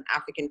not just an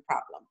African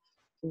problem,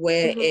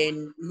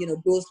 wherein, you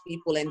know, those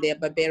people and their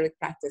barbaric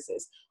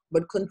practices,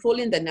 but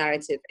controlling the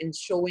narrative and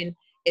showing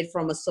it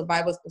from a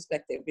survivor's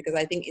perspective. Because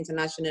I think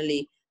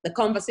internationally, the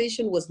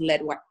conversation was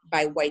led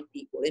by white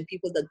people and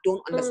people that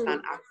don't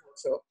understand our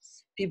culture,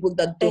 people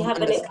that they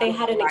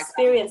hadn't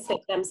experienced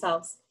it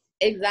themselves.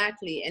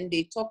 Exactly. And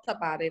they talked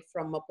about it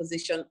from a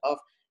position of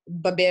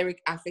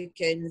barbaric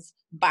Africans,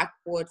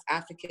 backwards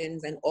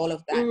Africans, and all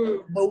of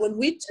that. But when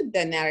we took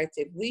the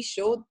narrative, we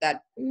showed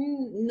that,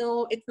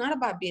 no, it's not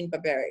about being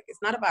barbaric.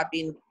 It's not about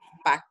being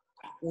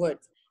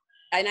backwards.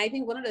 And I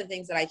think one of the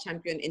things that I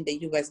champion in the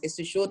US is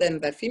to show them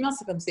that female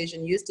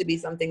circumcision used to be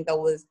something that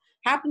was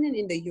happening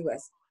in the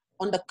US.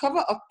 On the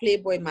cover of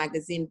Playboy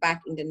magazine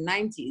back in the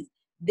 90s,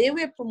 they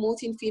were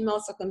promoting female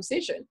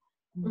circumcision.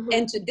 Mm-hmm.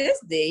 And to this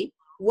day,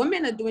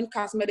 women are doing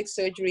cosmetic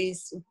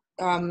surgeries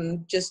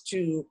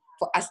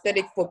for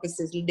aesthetic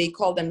purposes. They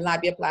call them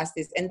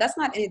labiaplasties. And that's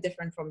not any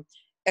different from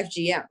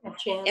FGM.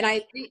 And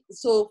I think,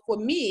 so for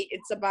me,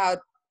 it's about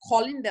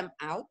calling them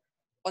out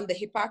on the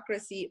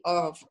hypocrisy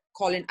of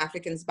calling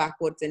Africans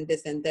backwards and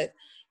this and that.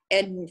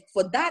 And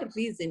for that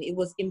reason, it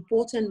was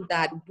important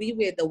that we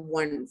were the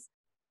ones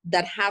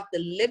that have the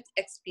lived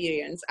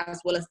experience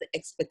as well as the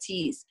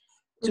expertise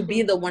to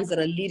be the ones that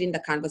are leading the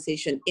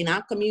conversation in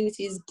our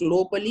communities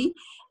globally.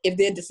 If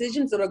there are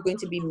decisions that are going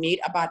to be made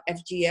about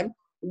FGM,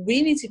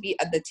 we need to be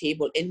at the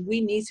table and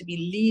we need to be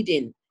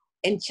leading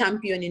and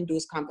championing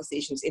those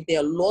conversations. If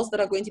there are laws that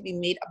are going to be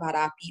made about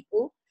our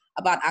people,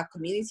 about our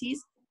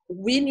communities,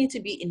 we need to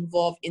be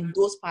involved in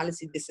those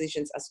policy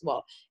decisions as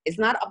well. It's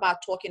not about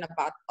talking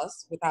about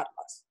us without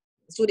us.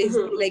 So there's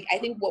like, I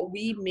think what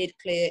we made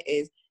clear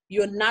is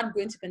you're not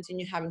going to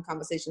continue having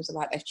conversations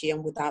about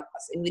FGM without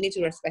us. And we need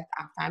to respect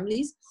our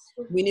families.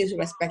 We need to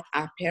respect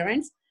our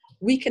parents.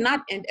 We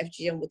cannot end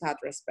FGM without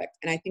respect.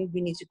 And I think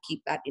we need to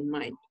keep that in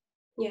mind.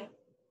 Yeah.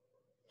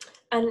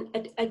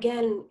 And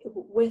again,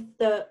 with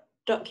the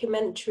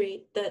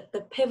documentary,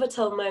 the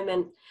pivotal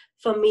moment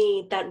for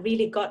me that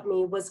really got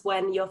me was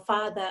when your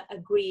father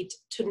agreed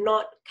to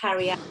not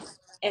carry out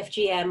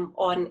FGM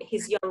on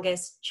his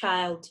youngest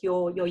child,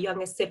 your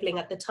youngest sibling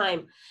at the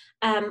time.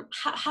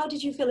 How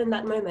did you feel in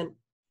that moment?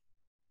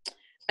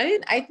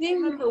 I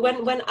think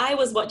when I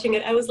was watching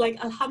it, I was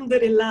like,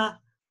 Alhamdulillah.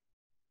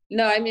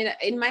 No, I mean,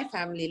 in my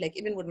family, like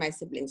even with my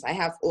siblings, I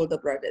have older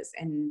brothers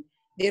and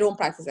they don't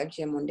practice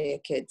FGM on their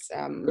kids.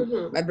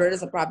 My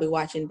brothers are probably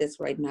watching this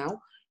right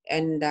now.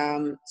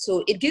 And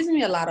so it gives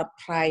me a lot of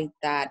pride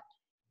that,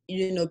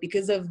 you know,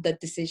 because of the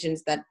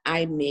decisions that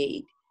I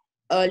made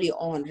early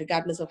on,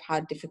 regardless of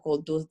how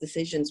difficult those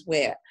decisions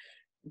were,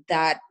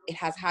 that it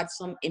has had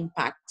some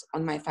impact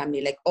on my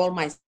family. Like all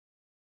my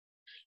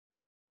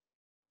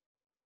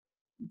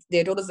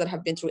their daughters that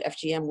have been through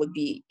FGM would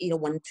be, you know,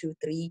 1, 2,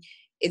 3.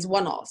 It's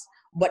one-offs.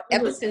 But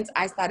ever since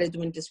I started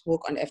doing this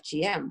work on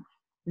FGM,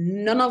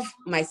 none of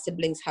my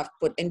siblings have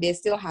put, and they're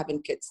still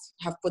having kids,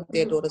 have put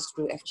their daughters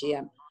through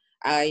FGM.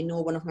 I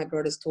know one of my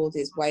brothers told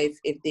his wife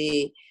if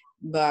they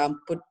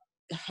put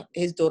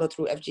his daughter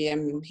through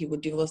FGM, he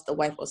would divorce the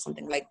wife or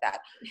something like that.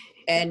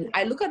 And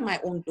I look at my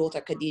own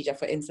daughter, Khadija,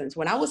 for instance.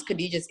 When I was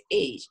Khadija's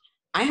age,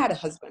 I had a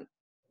husband.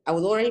 I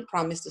was already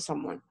promised to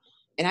someone.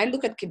 And I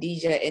look at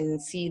Khadija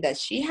and see that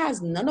she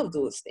has none of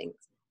those things.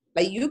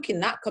 Like, you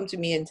cannot come to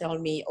me and tell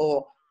me,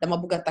 oh, the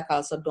mabuga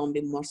takalsa don't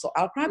be more. So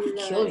I'll probably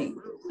kill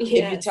you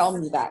if you tell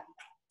me that.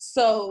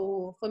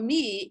 So for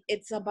me,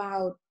 it's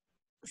about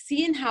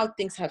seeing how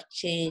things have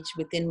changed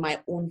within my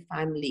own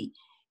family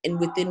and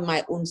within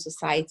my own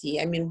society.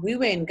 I mean, we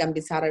were in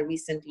Gambisara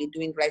recently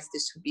doing rice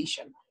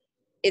distribution.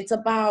 It's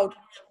about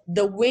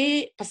the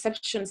way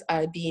perceptions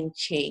are being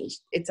changed.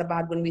 It's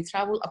about when we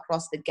travel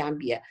across the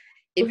Gambia,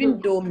 even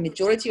though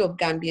majority of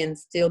Gambians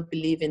still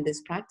believe in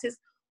this practice,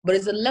 but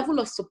it's a level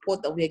of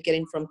support that we're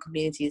getting from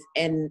communities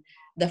and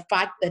the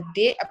fact that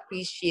they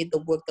appreciate the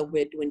work that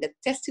we're doing, the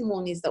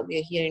testimonies that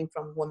we're hearing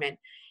from women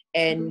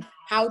and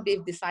how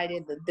they've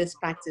decided that this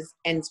practice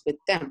ends with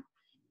them.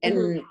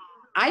 And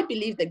I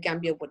believe that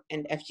Gambia would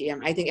end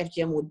FGM. I think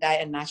FGM would die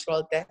a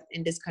natural death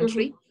in this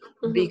country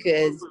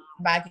because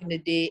back in the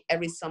day,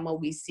 every summer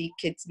we see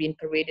kids being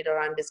paraded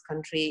around this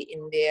country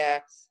in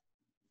their,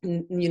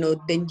 you know,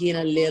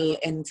 Dengina Lil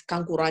and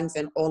Kankurangs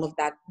and all of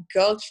that,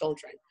 girl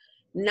children.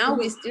 Now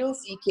we still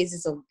see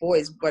cases of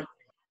boys, but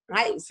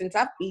since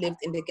I've lived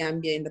in the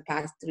Gambia in the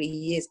past 3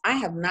 years, I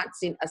have not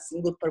seen a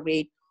single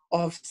parade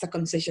of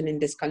circumcision in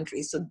this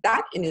country. So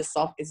that in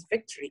itself is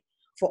victory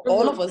for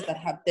all of us that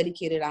have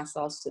dedicated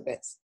ourselves to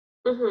this.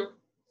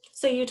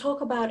 So you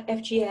talk about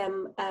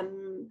FGM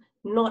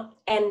not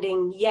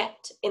ending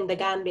yet in the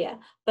Gambia,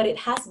 but it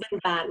has been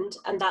banned,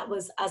 and that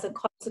was as a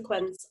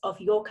consequence of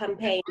your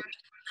campaign.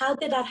 How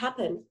did that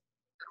happen?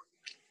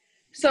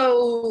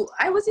 So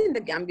I was in the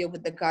Gambia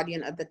with The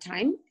Guardian at the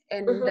time,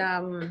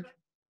 and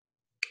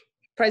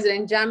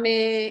President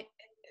Jammeh,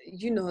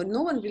 you know,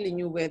 no one really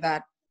knew where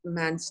that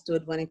man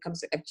stood when it comes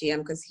to FGM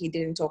because he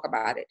didn't talk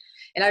about it.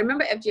 And I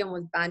remember FGM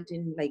was banned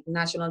in like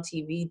national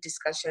TV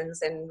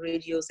discussions and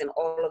radios and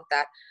all of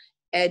that.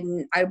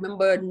 And I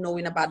remember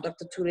knowing about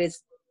Dr.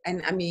 Toure's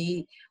and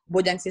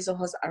Bojang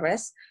Sissoho's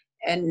arrest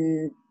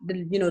and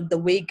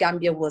the way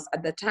Gambia was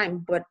at the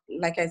time. But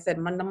like I said,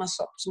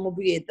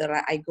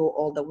 I go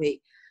all the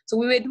way. So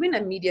we were doing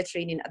a media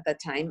training at that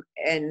time,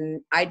 and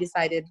I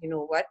decided, you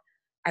know what?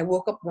 I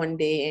woke up one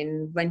day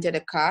and rented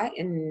a car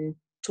and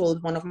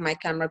told one of my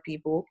camera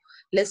people,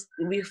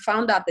 we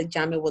found out that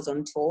Jammeh was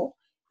on tour.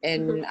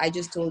 And I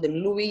just told him,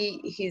 Louis,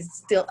 he's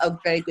still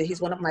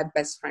he's one of my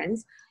best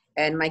friends.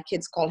 And my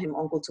kids call him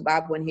Uncle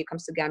Tubab. When he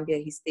comes to Gambia,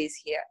 he stays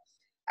here.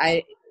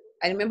 I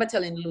remember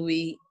telling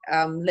Louis,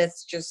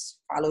 let's just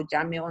follow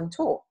Jammeh on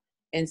tour.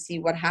 and see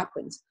what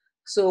happens.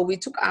 So we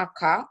took our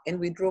car and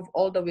we drove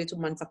all the way to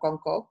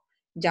Mansakonko.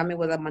 Jammeh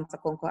was at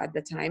Mansakonko at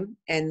the time.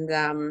 And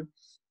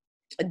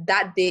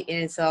that day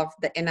in itself,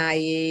 the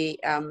NIA,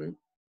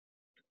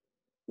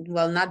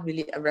 well, not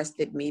really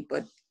arrested me,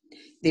 but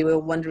they were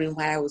wondering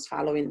why I was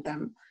following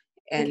them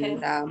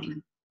and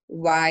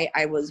why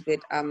I was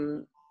with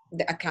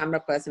a camera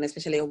person,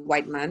 especially a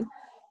white man.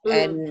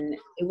 And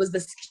it was the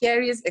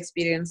scariest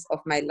experience of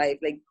my life.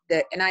 Like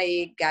the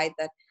NIA guy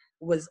that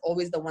was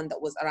always the one that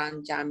was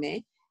around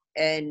Jammeh,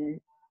 and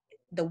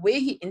the way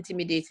he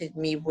intimidated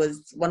me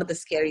was one of the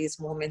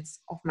scariest moments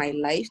of my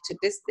life to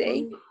this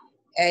day.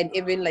 And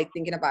even like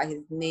thinking about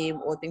his name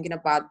or thinking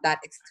about that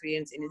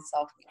experience in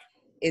itself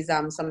is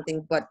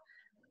something. But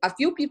a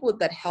few people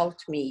that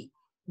helped me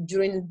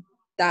during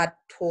that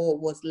tour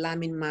was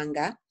Lamin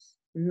Manga,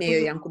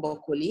 Mayor Yankuba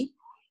Koli,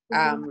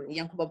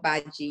 Yankuba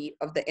Baji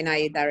of the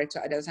NIA director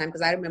at the time,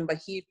 because I remember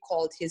he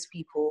called his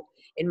people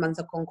in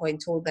Mansakonko and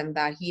told them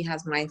that he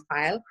has my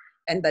file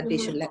and that they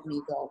should let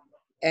me go.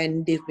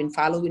 And they've been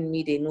following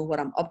me. They know what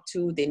I'm up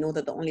to. They know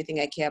that the only thing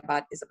I care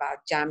about is about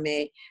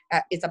Jammeh.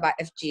 It's about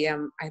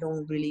FGM. I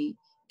don't really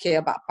care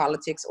about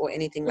politics or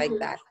anything like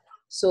that.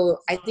 So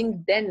I think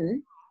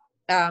then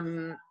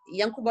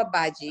Yankuba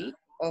Baji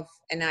of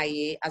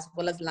NIA, as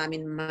well as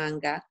Lamin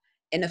Manga,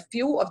 and a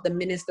few of the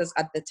ministers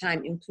at the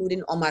time,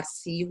 including Omar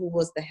Sy, who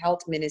was the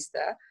health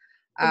minister,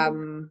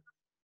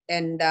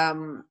 and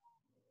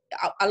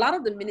a lot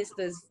of the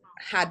ministers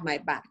had my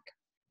back.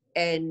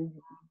 And,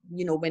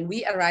 you know, when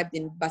we arrived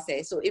in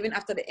Basse, so even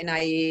after the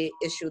NIA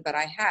issue that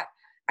I had,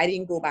 I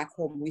didn't go back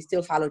home. We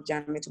still followed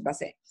Jammeh to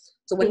Basse.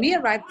 So when we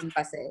arrived in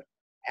Basse,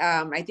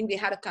 I think they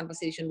had a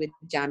conversation with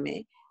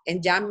Jammeh,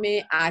 and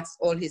Jammeh asked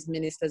all his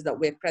ministers that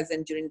were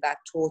present during that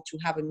tour to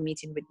have a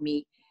meeting with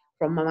me,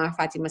 from Mama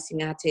Fatima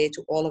Singate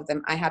to all of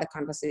them. I had a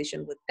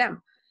conversation with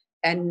them.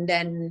 And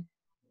then,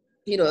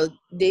 you know,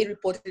 they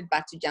reported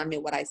back to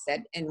Jammeh what I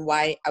said and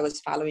why I was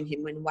following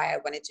him and why I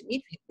wanted to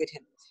meet with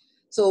him.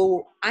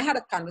 So I had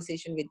a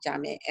conversation with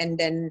Jammeh. And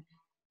then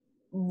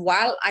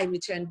while I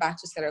returned back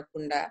to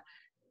Serakunda,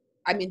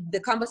 I mean, the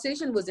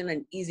conversation wasn't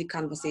an easy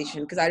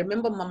conversation, because I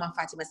remember Mama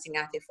Fatima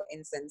Singate, for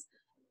instance,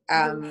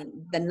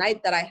 the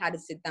night that I had to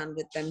sit down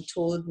with them,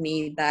 told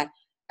me that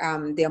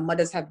their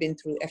mothers have been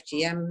through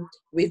FGM.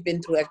 We've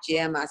been through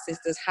FGM, our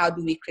sisters. How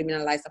do we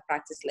criminalize a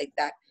practice like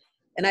that?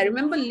 And I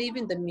remember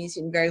leaving the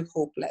meeting very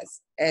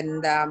hopeless.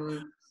 And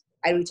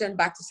I returned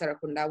back to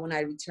Serakunda. When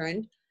I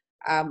returned,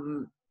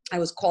 I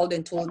was called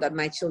and told that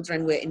my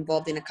children were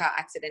involved in a car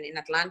accident in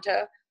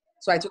Atlanta.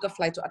 So I took a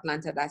flight to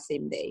Atlanta that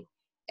same day.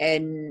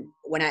 And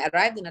when I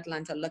arrived in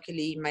Atlanta,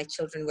 luckily my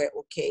children were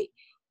okay.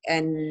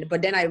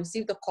 But then I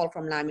received a call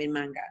from Lamin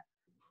Manga,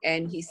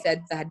 and he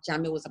said that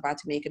Jammeh was about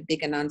to make a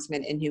big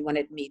announcement and he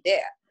wanted me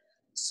there.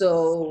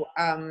 So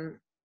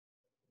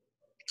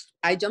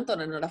I jumped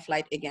on another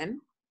flight again,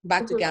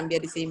 back to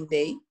Gambia the same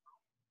day.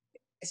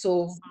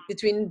 So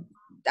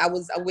I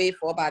was away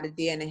for about a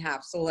day and a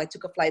half. So I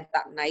took a flight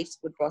that night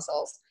with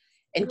Brussels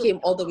and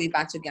came all the way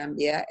back to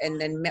Gambia, and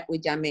then met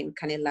with Jammeh in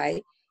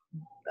Kanilai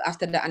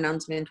after the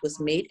announcement was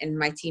made, and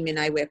my team and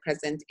I were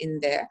present in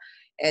there.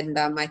 And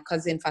my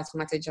cousin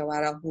Fatimata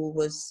Jawara, who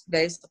was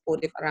very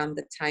supportive around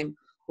the time,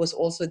 was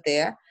also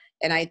there.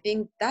 And I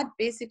think that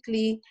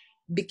basically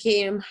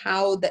became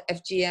how the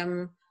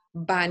FGM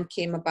ban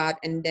came about.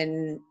 And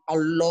then a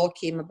law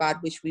came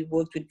about, which we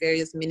worked with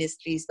various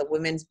ministries, the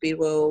Women's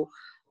Bureau,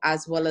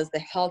 as well as the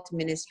Health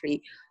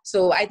Ministry.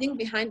 So I think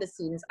behind the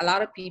scenes, a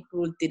lot of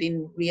people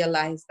didn't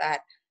realize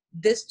that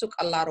this took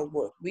a lot of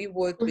work. We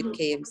worked with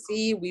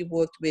KMC, we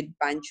worked with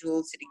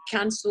Banjul City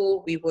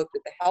Council, we worked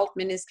with the Health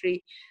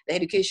Ministry, the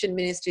Education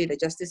Ministry, the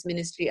Justice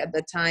Ministry at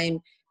the time,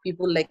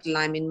 people like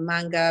Lamin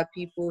Manga,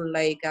 people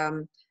like,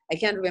 I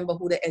can't remember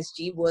who the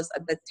SG was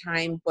at the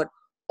time, but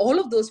all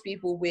of those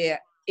people were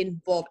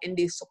involved and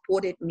they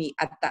supported me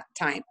at that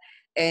time.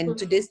 And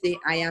to this day,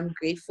 I am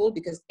grateful,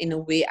 because in a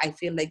way, I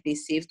feel like they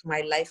saved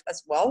my life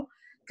as well.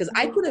 Because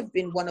I could have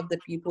been one of the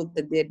people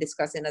that they're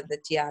discussing at the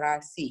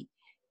TRRC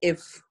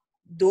if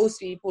those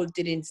people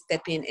didn't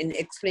step in and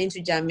explain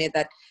to Jammeh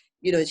that,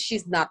 you know,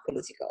 she's not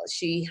political.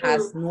 She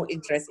has no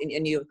interest in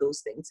any of those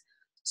things.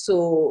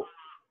 So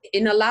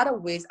in a lot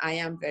of ways, I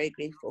am very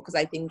grateful, because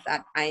I think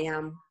that I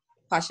am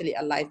partially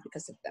alive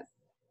because of them.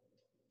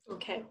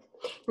 Okay.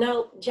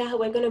 Now, Jaha,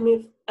 we're going to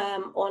move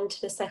on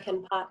to the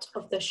second part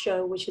of the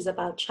show, which is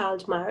about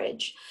child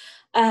marriage.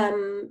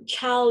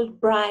 Child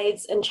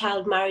brides and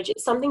child marriage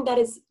is something that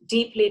is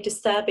deeply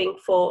disturbing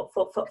for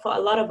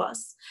a lot of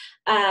us.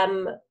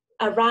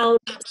 Around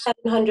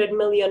 700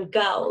 million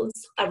girls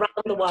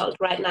around the world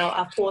right now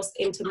are forced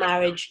into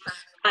marriage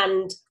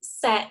and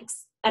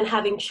sex and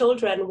having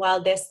children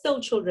while they're still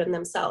children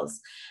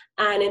themselves.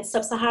 And in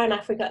sub-Saharan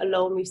Africa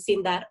alone, we've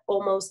seen that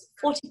almost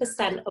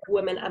 40% of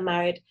women are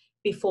married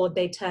before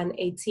they turn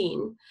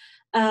 18.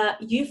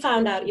 You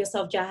found out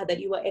yourself, Jaha,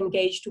 that you were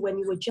engaged when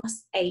you were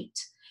just 8.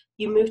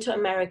 You moved to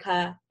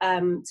America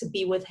to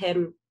be with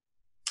him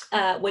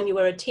when you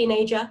were a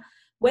teenager.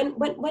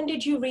 When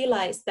did you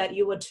realize that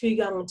you were too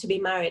young to be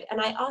married? And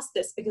I ask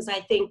this because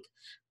I think,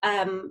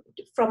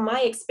 from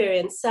my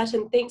experience,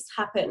 certain things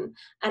happen,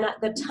 and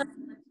at the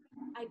time,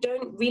 I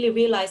don't really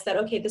realize that,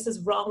 okay, this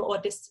is wrong or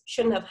this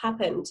shouldn't have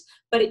happened.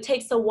 But it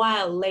takes a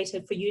while later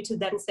for you to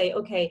then say,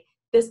 okay,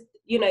 this,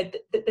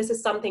 this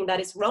is something that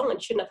is wrong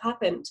and shouldn't have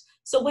happened.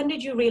 So when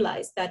did you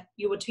realize that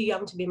you were too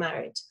young to be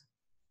married?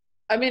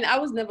 I mean, I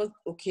was never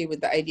okay with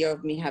the idea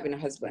of me having a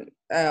husband.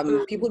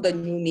 People that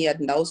knew me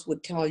at Naus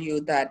would tell you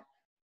that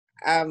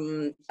I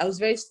was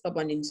very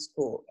stubborn in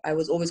school. I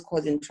was always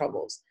causing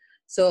troubles.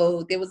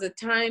 So there was a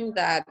time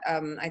that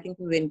I think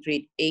we were in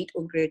grade 8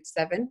 or grade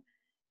 7,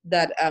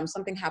 that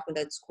something happened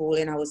at school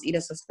and I was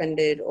either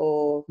suspended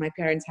or my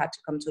parents had to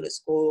come to the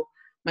school.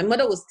 My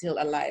mother was still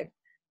alive.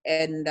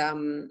 And,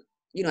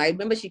 I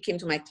remember she came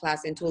to my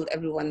class and told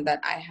everyone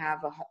that I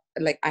have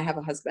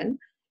a husband,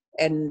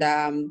 and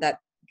that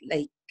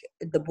like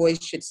the boys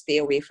should stay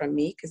away from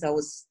me, because I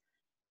was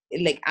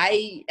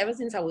ever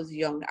since I was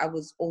young, I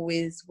was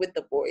always with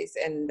the boys,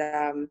 and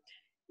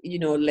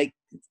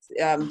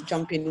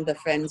jumping the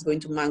fence, going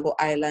to Mango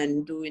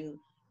Island, doing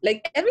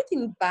like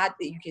everything bad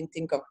that you can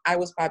think of. I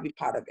was probably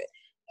part of it.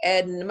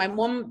 And my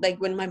mom,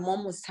 when my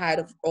mom was tired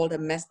of all the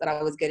mess that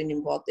I was getting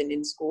involved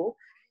in school,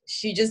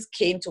 she just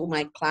came to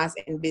my class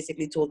and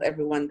basically told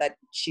everyone that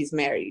she's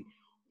married.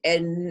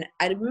 And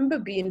I remember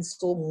being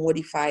so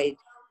mortified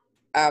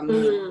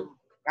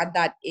at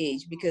that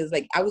age, because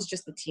I was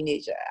just a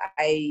teenager.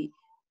 I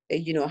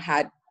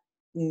had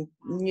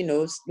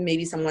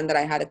maybe someone that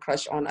I had a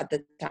crush on at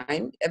the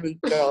time. Every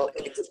girl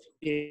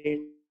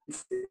experiences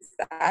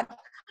that.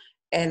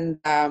 And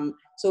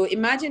so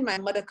imagine my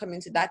mother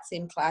coming to that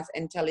same class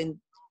and telling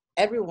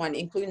everyone,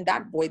 including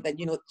that boy, that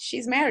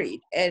she's married.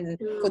 And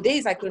for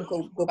days I couldn't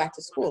go back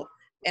to school.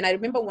 And I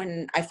remember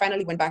when I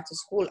finally went back to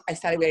school, I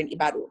started wearing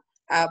ibadu.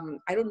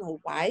 I don't know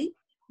why,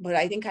 but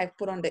I think I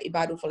put on the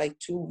ibadu for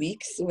 2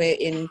 weeks,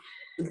 wherein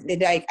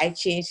I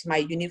changed my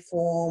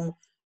uniform.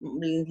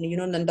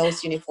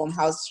 Nandao's uniform,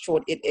 how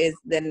short it is,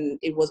 then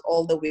it was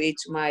all the way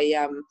to my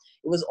it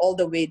was all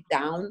the way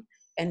down,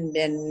 and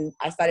then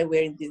I started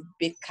wearing these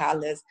big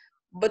collars.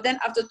 But then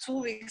after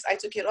 2 weeks I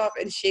took it off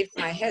and shaved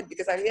my head,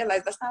 because I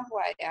realized that's not who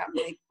I am.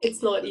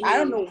 It's not you. I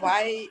don't know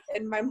why.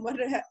 And my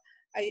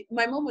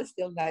mom was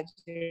still that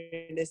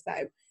during this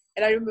time,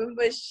 and I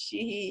remember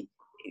she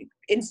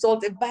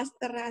insulted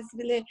bastaras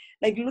bile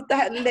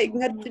luta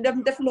nga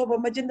dem def loba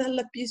ma jëndal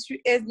la piece yu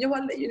es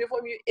ñewal la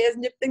uniform yu es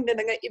ñep tek na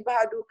nga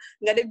ibadu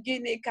nga dem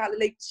gene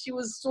kala. She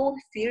was so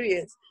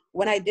furious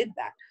when I did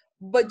that.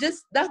 But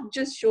that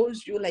just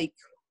shows you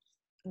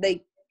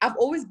I've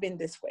always been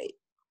this way.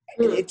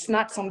 It's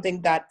not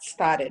something that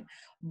started,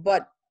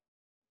 but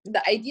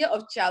the idea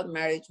of child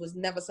marriage was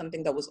never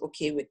something that was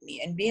okay with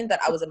me. And being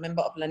that I was a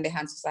member of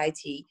Landehan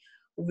Society,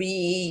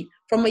 we,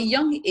 from a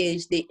young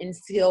age, they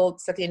instilled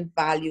certain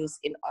values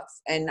in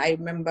us. And I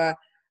remember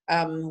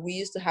we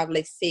used to have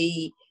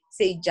say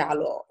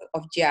Jalo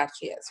of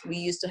GRTS. We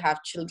used to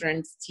have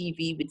children's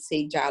TV with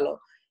Say Jalo.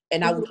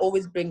 And I would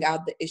always bring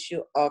out the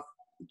issue of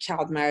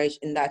child marriage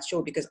in that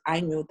show, because I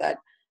knew that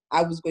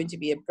I was going to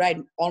be a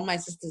bride. All my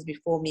sisters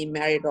before me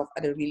married off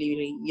at a really,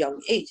 really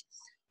young age.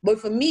 But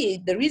for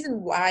me, the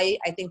reason why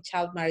I think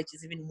child marriage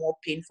is even more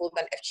painful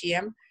than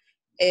FGM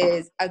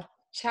is a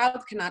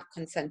child cannot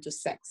consent to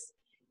sex.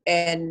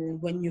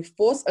 And when you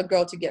force a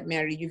girl to get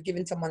married, you've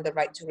given someone the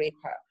right to rape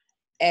her.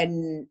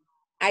 And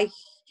I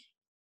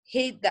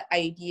hate the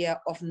idea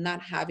of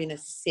not having a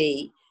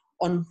say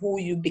on who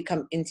you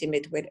become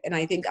intimate with. And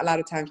I think a lot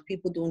of times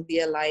people don't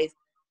realize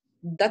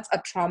that's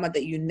a trauma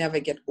that you never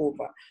get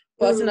over.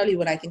 Personally,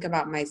 when I think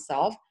about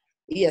myself,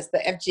 yes, the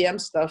FGM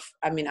stuff,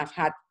 I mean, I've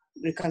had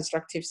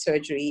reconstructive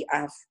surgery.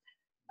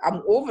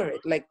 I'm over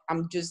it.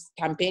 I'm just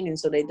campaigning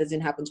so that it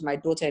doesn't happen to my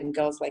daughter and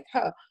girls like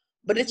her.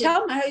 But the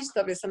child marriage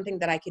stuff is something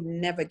that I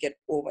can never get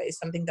over. It's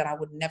something that I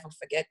would never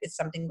forget. It's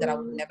something that I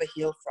would never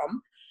heal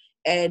from.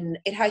 And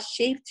it has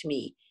shaped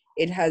me.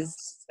 It has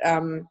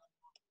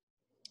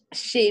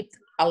shaped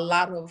a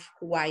lot of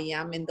who I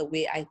am and the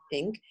way I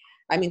think.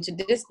 I mean, to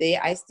this day,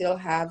 I still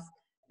have,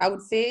 I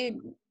would say,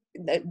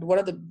 that one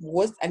of the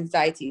worst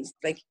anxieties.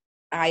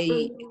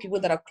 People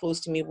that are close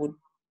to me would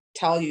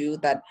tell you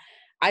that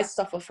I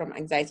suffer from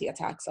anxiety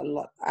attacks a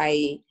lot.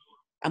 I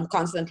am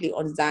constantly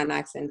on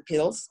Xanax and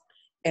pills.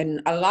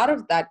 And a lot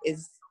of that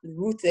is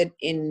rooted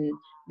in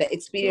the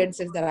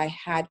experiences that I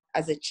had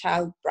as a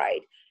child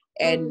bride.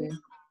 And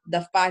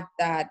the fact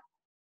that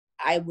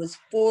I was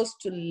forced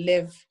to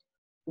live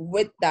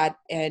with that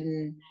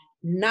and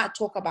not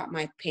talk about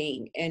my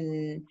pain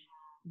and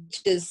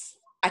just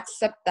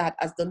accept that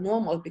as the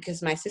normal,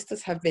 because my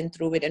sisters have been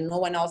through it and no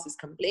one else is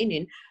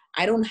complaining.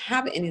 I don't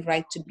have any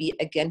right to be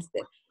against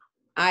it.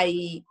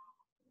 I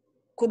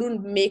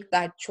couldn't make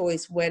that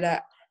choice whether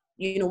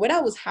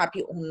I was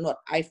happy or not.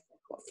 I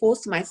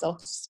forced myself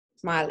to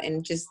smile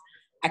and just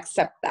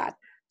accept that.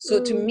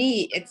 So to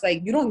me, it's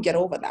you don't get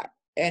over that,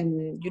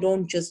 and you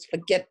don't just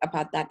forget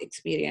about that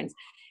experience.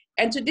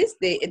 And to this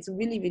day, it's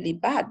really, really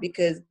bad,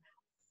 because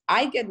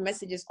I get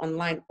messages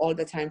online all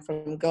the time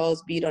from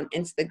girls, be it on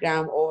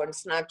Instagram or on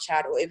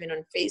Snapchat or even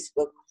on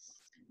Facebook,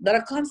 that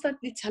are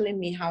constantly telling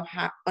me how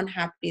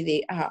unhappy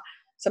they are.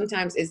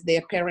 Sometimes it's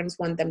their parents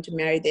want them to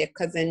marry their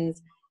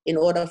cousins in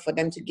order for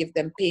them to give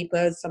them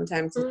papers.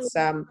 Sometimes it's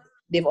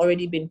they've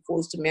already been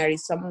forced to marry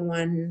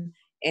someone,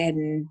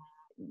 and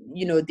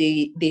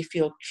they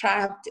feel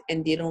trapped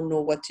and they don't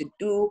know what to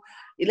do.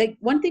 Like,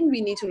 one thing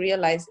we need to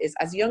realize is,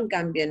 as young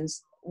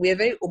Gambians, we're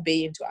very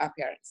obedient to our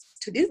parents.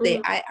 To this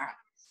day, I am.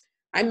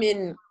 I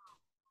mean,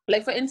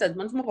 like, for instance,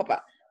 man suma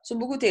papa su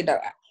bugutee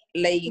dara,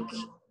 like,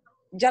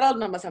 jaral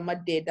na ma sama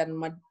dee dan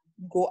ma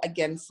go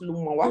against lu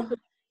ma wax.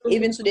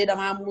 Even su dee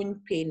dama muñ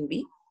pain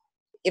bi,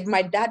 if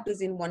my dad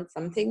doesn't want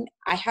something,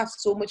 I have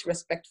so much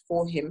respect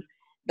for him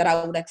that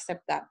I would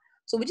accept that.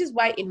 So, which is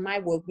why in my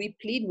work, we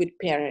plead with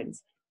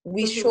parents.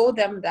 We show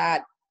them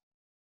that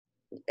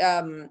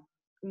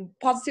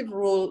positive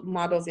role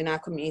models in our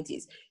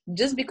communities.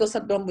 Just because sa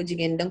doom bu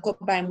jigéen danga ko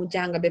bàyyi mu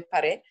jàng ba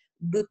pare,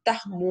 du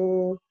tax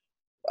mu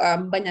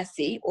bañ a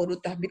sëy, or du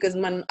tax, because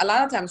man, a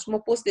lot of times suma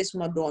posté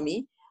suma doom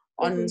yi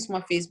on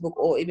suma Facebook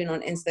or even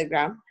on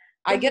Instagram,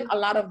 I get a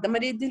lot of dama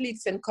dee delete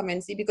seen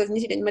comments yi, because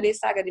nit yi dañ ma dee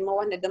saaga di ma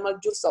wax ne dama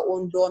jur sa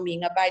own doom yi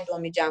nga bàyyi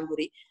doomi jàmbur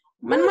yi.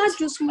 Man maa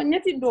jur suma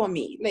ñetti doom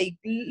yi, like,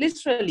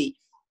 literally.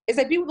 It's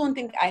like people don't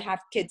think I have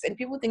kids, and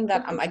people think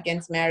that I'm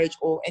against marriage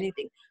or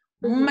anything.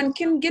 Man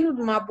kenn gënul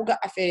ma bugga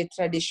affaire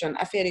tradition,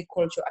 affaire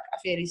culture, ak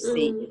affaire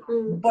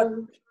sëy. But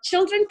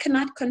children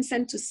cannot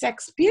consent to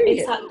sex,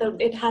 period.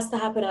 It has to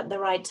happen at the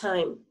right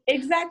time.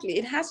 Exactly,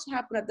 it has to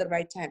happen at the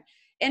right time.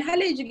 And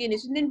xale yu jigéen yi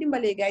su leen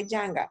dimbalee gaay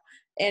jànga,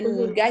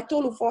 and gaay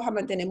tollu foo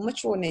xamante ne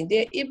mature nañ,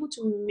 they're able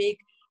to make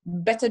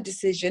better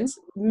decisions,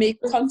 make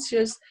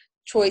conscious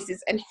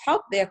choices, and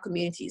help their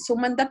community. So,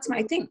 man, that's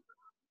my thing.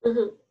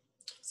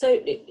 So,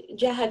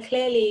 Jaha,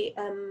 clearly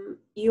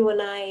you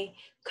and I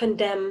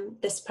condemn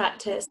this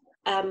practice,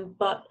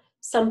 but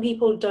some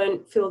people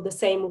don't feel the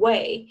same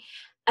way.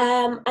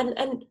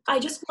 And I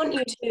just want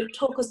you to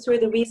talk us through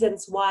the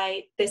reasons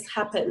why this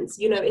happens.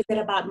 You know, is it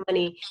about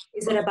money?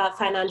 Is it about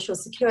financial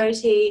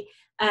security?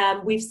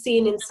 We've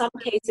seen in some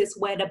cases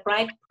where the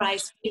bride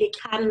price really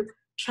can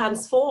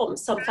transform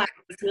some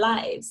families'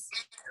 lives.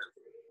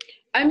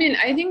 I mean,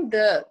 I think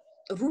the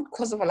root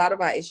cause of a lot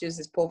of our issues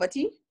is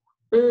poverty.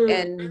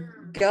 And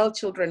girl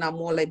children are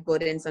more like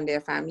burdens on their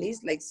families.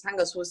 Like,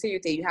 Sanga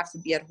society, you have to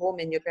be at home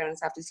and your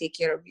parents have to take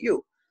care of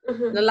you.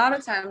 And a lot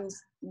of times,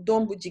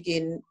 don't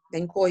bujigen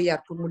then call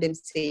here to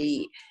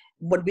say,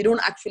 but we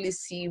don't actually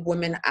see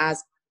women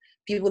as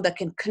people that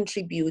can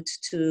contribute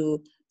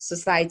to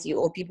society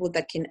or people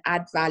that can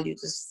add value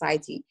to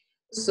society.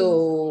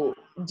 So,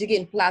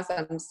 jigen plus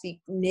seek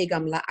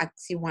negam la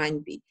aksi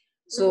wanbi.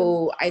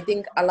 So I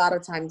think a lot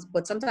of times,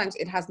 but sometimes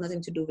it has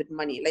nothing to do with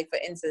money. Like, for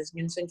instance,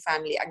 Nyunsun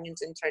family and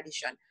Nyunsun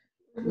tradition.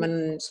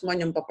 Man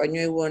smanyam papa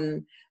nyoy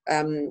won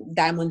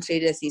diamond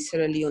traders in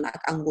Sierra Leone and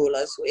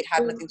Angola, so it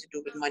had nothing to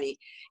do with money.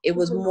 It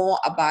was more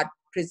about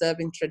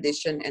preserving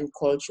tradition and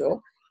culture.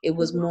 It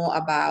was more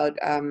about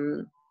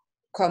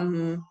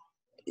come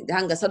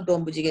hanga sa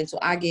dom bu jigen so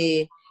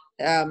age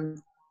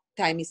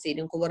time yi say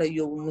ko wara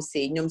yobu mu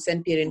say ñom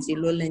sen parents yi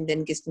lol lañ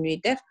den gis ñuy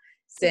def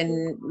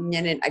sen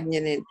ñeneen ak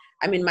ñeneen.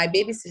 I mean, my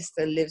baby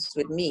sister lives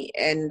with me,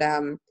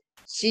 and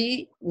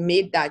she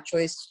made that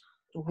choice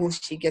who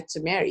she gets to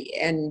marry.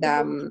 And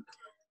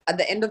at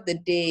the end of the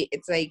day,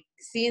 it's like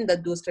seeing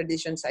that those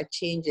traditions are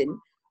changing.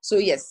 So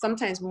yes,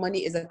 sometimes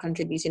money is a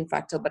contributing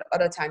factor, but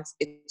other times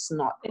it's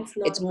not.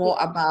 It's more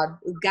about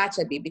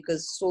gacha bi,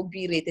 because so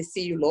be rate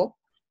say you law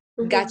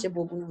gacha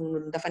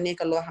bobu dafa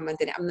nekk loo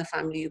xamante ne am na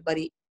famille yu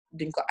bari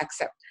duñ ko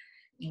accept.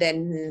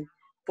 Then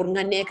pour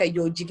nga nekk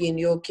yow jigéen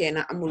yow kenn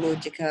amuloo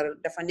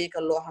jëkkër dafa nekk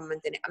loo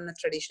xamante ne am na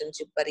traditions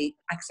yu bari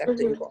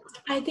acceptuñ ko.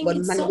 I think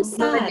it's so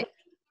sad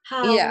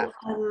how,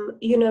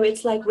 you know,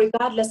 it's like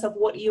regardless of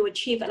what you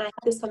achieve, and I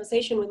had this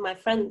conversation with my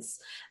friends,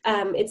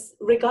 it's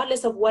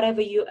regardless of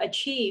whatever you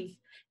achieve,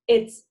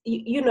 it's,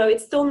 you know,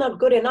 it's still not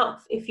good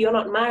enough. If you're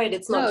not married,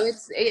 it's not. No,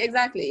 it's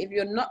exactly. If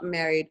you're not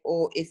married,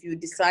 or if you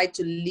decide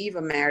to leave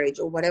a marriage,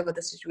 or whatever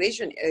the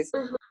situation is,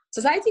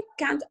 society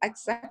can't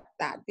accept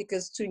that,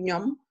 because to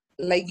nyom,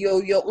 like,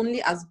 you're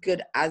only as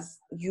good as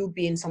you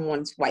being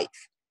someone's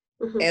wife,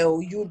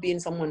 or you being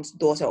someone's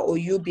daughter, or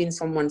you being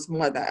someone's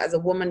mother. As a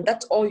woman,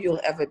 that's all you'll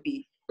ever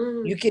be.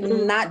 You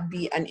cannot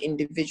be an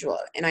individual.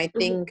 And I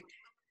think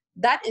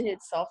that in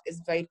itself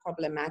is very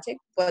problematic.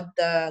 But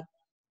the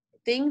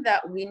thing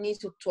that we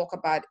need to talk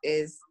about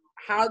is,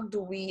 how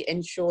do we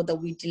ensure that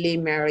we delay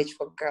marriage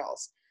for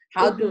girls?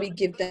 How do we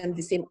give them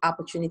the same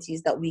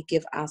opportunities that we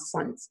give our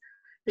sons?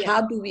 How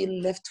do we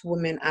lift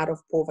women out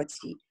of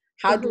poverty?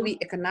 How do we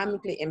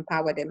economically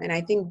empower them? And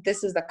I think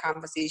this is the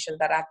conversation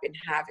that I've been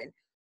having.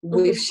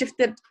 We've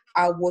shifted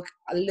our work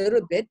a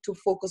little bit to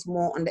focus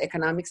more on the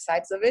economic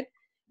sides of it,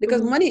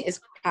 because money is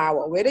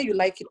power, whether you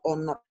like it or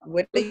not,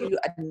 whether you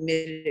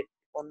admit it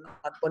or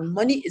not, but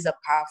money is a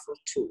powerful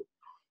tool.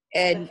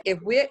 And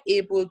if we're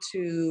able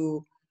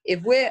to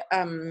empower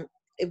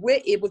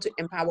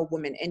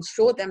women and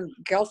show them,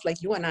 girls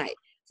like you and I,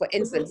 for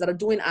instance, that are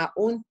doing our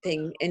own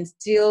thing and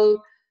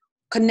still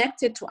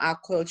connected to our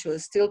culture,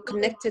 still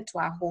connected to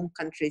our home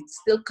country,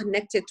 still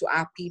connected to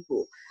our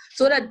people,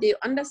 so that they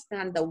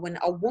understand that when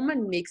a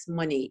woman makes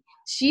money,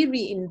 she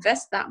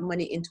reinvests that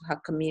money into her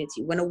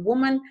community. When a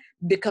woman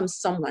becomes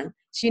someone,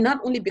 she not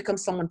only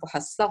becomes someone for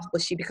herself,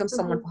 but she becomes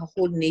someone for her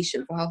whole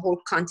nation, for her whole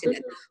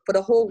continent, for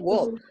the whole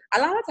world. A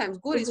lot of times,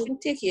 go is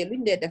take here,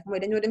 def moy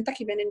dañu dem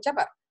takki benen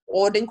jabar,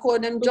 or dañ ko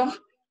dem jox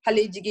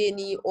xale jigéen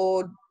yi,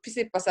 or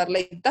pisi pasar,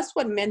 like that's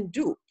what men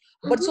do.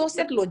 But so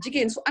setlo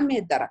jigéen su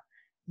amé dara,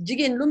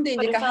 jigéen lu mu dee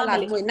njëkk a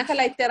xalaat mooy naka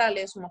lay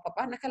teralee suma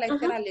papa, naka lay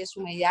teralee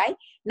suma yaay,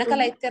 naka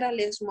lay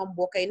teralee suma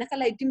mbokk yi, naka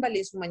lay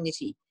dimbalee suma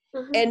nit yi.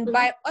 And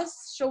by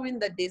us showing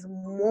that there's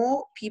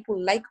more people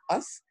like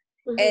us,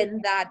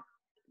 and that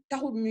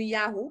taxul ñu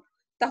yaaxu,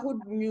 taxul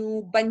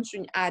ñu bañ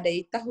suñ aada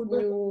yi, taxul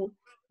ñu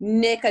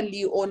nekka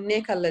lii or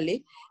nekka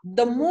lale,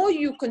 the more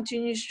you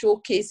continue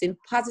showcasing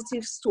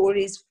positive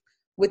stories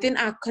within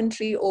our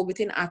country or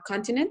within our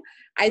continent,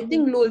 I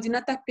think loolu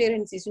dina tax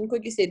parents yi suñ ko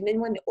gisee dinañ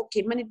wax ne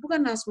ok man it bugga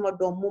naa suma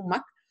doom mu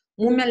mag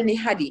mu mel ni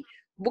Haddy,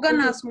 bugga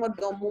naa suma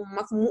doom mu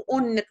mag mu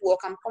own network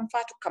am comme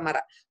Fatou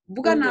Camara,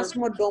 bugga naa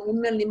suma doom mu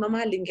mel ni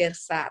Mama Linguère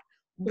Sarr,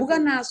 bugga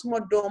naa suma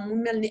doom mu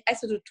mel ni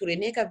Aïssatou Touré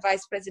nekk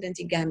vice president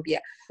in Gambia.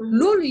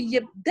 Loolu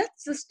yëpp,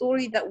 that's the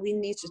story that we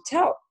need to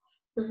tell.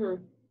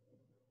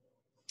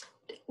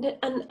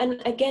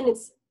 And again,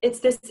 it's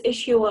this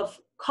issue of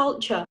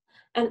culture.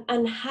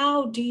 And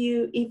how do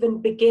you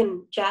even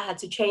begin, Jaha,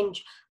 to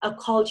change a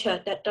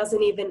culture that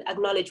doesn't even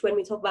acknowledge, when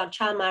we talk about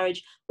child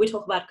marriage, we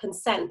talk about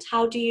consent.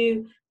 How do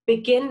you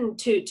begin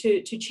to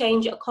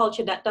change a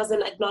culture that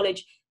doesn't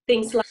acknowledge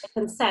things like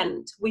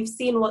consent? We've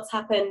seen what's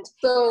happened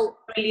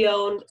early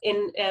on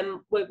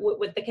in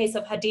with the case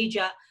of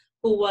Hadija,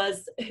 who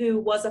was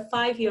a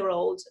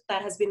 5-year-old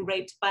that has been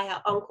raped by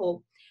her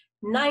uncle.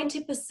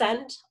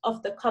 90%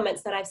 of the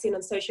comments that I've seen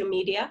on social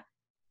media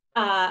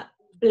are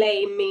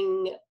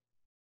blaming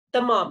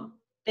the mom.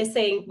 They're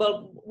saying,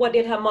 well, what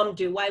did her mom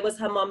do? Why was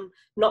her mom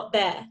not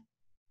there?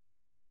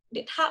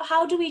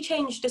 How do we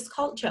change this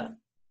culture?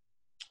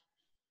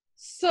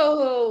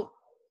 So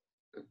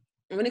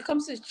when it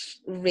comes to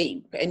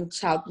rape and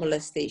child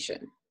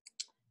molestation,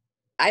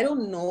 I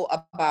don't know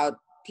about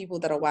people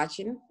that are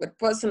watching, but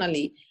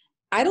personally,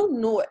 I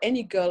don't know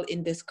any girl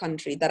in this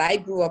country that I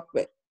grew up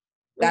with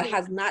that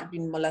has not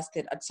been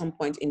molested at some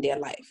point in their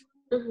life,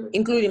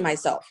 including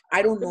myself.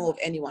 I don't know of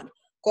anyone.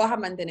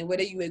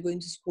 Whether you were going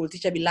to school,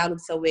 teacher Bilal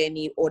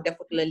Saweni, or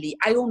definitely,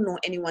 I don't know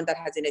anyone that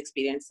hasn't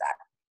experienced that.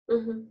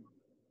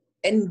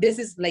 And this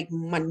is like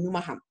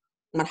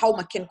how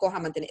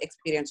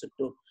experience would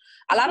do.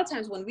 A lot of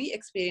times when we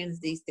experience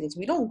these things,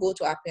 we don't go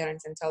to our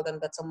parents and tell them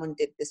that someone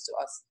did this to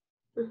us.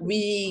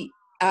 We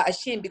are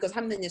ashamed because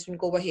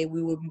we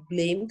will be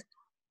blamed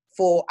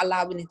for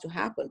allowing it to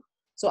happen.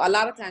 So a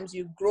lot of times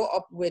you grow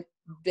up with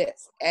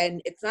this,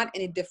 and it's not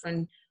any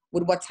different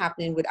with what's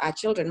happening with our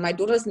children. My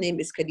daughter's name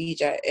is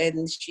Khadija,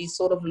 and she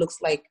sort of looks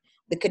like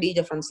the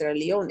Khadija from Sierra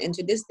Leone. And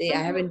to this day,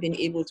 I haven't been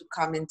able to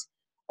comment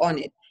on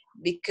it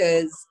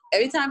because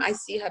every time I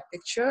see her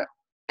picture,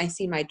 I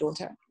see my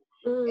daughter.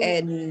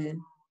 And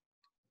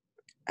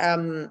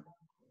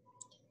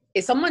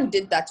if someone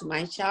did that to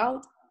my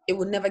child, it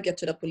would never get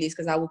to the police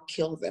because I would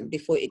kill them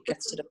before it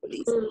gets to the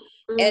police.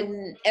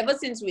 And ever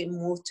since we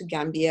moved to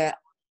Gambia,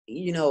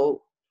 you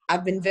know,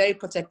 I've been very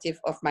protective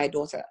of my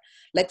daughter.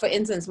 Like, for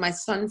instance, my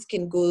sons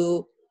can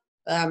go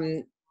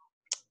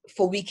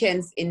for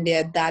weekends in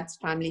their dad's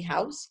family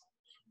house,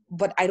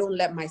 but I don't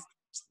let my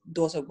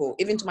daughter go.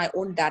 Even to my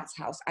own dad's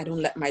house, I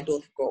don't let my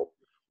daughter go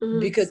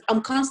because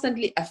I'm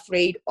constantly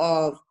afraid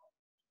of,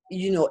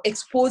 you know,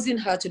 exposing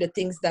her to the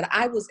things that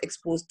I was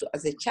exposed to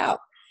as a child.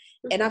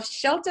 And I've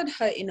sheltered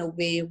her in a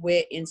way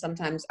wherein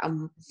sometimes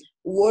I'm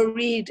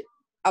worried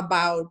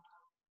about,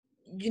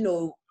 you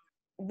know,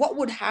 what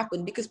would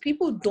happen because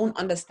people don't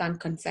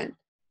understand consent.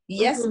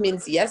 Yes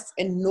means yes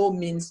and no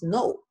means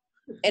no.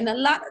 And a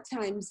lot of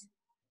times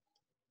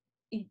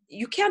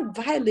you can't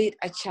violate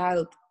a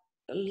child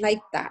like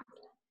that.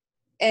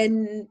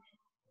 And,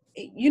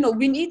 you know,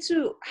 we need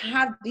to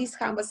have these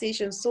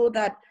conversations so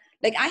that,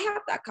 like, I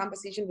have that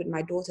conversation with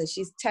my daughter.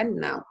 She's 10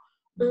 now.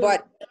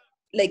 But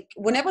like,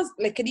 whenever,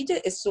 like,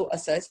 Khadija is so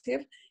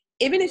assertive,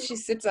 even if she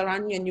sits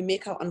around you and you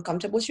make her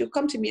uncomfortable, she'll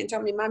come to me and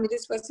tell me, Mommy,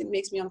 this person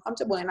makes me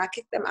uncomfortable, and I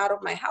kick them out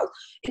of my house.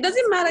 It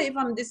doesn't matter if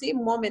I'm the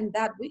same mom and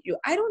dad with you.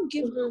 I don't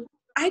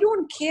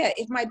care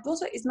if my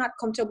daughter is not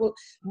comfortable,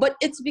 but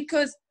it's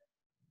because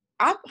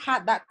I've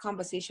had that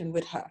conversation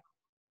with her.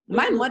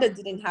 My mother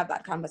didn't have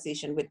that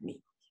conversation with me.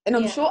 And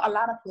I'm sure a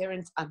lot of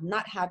parents are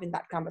not having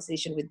that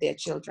conversation with their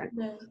children.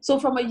 So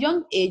from a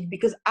young age,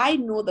 because I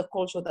know the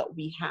culture that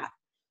we have,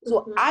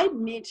 so I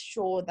made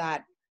sure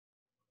that,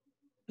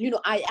 you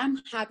know, I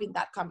am having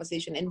that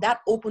conversation and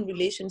that open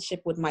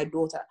relationship with my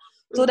daughter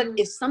so that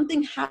if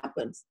something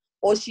happens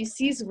or she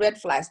sees red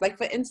flags, like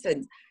for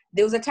instance,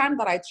 there was a time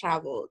that I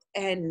traveled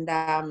and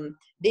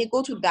they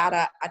go to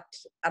Dara at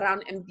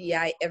around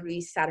MDI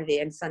every Saturday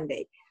and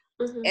Sunday.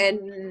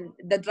 And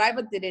the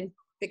driver didn't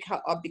pick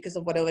her up because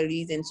of whatever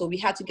reason. So we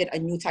had to get a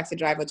new taxi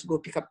driver to go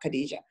pick up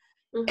Khadija.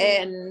 Mm-hmm.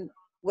 And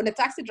when the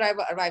taxi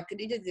driver arrived,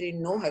 Khadija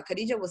didn't know her.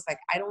 Khadija was like,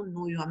 I don't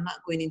know you. I'm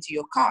not going into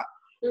your car.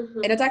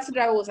 Mm-hmm. And the taxi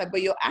driver was like,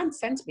 but your aunt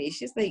sent me.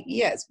 She's like,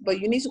 yes, but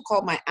you need to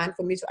call my aunt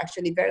for me to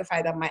actually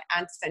verify that my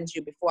aunt sent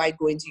you before I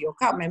go into your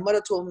car. My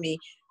mother told me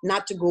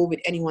not to go with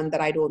anyone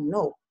that I don't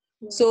know.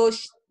 Yeah. So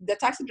the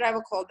taxi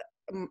driver called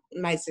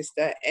my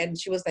sister and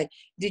she was like,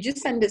 did you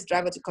send this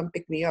driver to come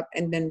pick me up?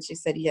 And then she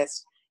said,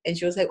 yes. And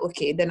she was like,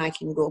 okay, then I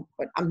can go,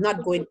 but I'm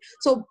not going.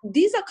 So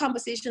these are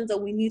conversations that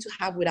we need to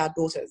have with our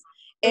daughters.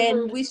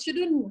 And we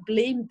shouldn't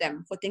blame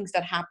them for things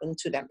that happen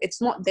to them.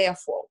 It's not their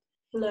fault.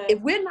 No.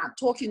 If we're not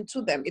talking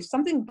to them, if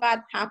something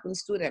bad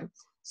happens to them,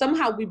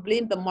 somehow we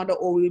blame the mother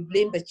or we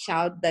blame the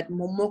child that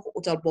momoko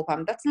utal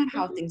bopam. That's not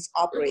how things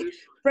operate.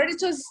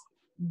 Predators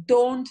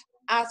don't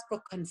ask for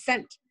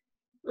consent.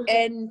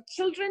 And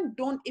children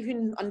don't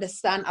even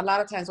understand a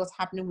lot of times what's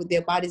happening with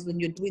their bodies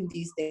when you're doing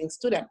these things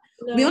to them.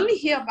 No. We only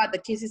hear about the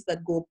cases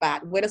that go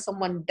bad, whether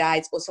someone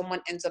dies or someone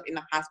ends up in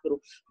a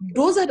hospital.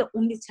 Those are the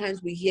only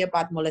times we hear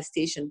about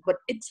molestation, but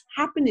it's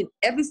happening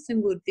every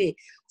single day,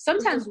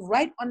 sometimes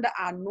right under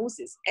our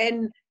noses.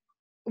 And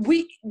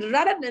we,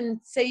 rather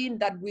than saying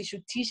that we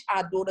should teach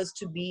our daughters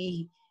to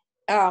be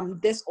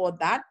this or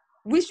that,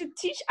 we should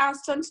teach our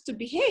sons to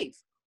behave.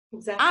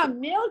 Exactly. Our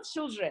male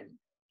children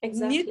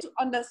need to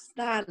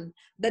understand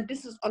that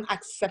this is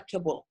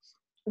unacceptable.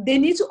 They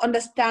need to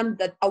understand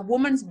that a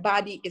woman's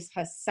body is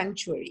her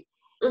sanctuary.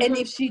 And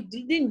if she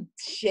didn't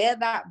share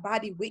that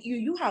body with you,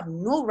 you have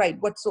no right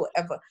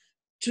whatsoever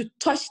to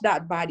touch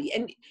that body.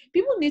 And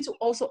people need to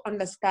also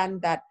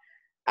understand that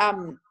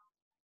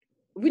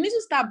we need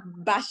to stop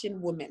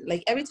bashing women.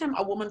 Like every time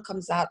a woman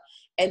comes out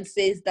and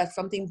says that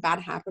something bad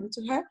happened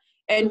to her,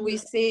 and we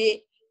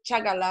say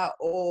chagala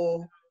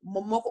or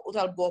momoko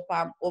utal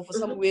bopam, or for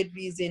some weird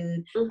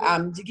reason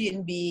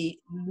jigéen bi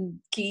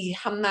ki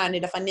xamna ne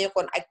dafa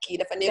nekkon ak ki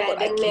dafa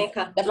nekkon ak ki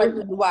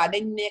dafa wa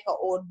dañ nekk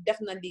or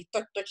definitely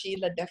touch yi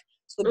la def,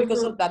 so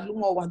because of that lu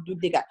mo wax du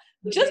dëgga.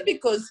 Just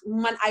because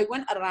man I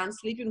went around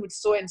sleeping with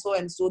so and so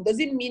and so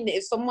doesn't mean that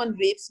if someone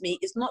rapes me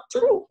it's not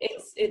true.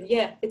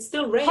 It's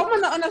still rape. How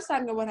am I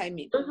understand what I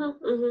mean?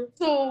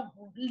 So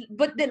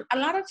but then a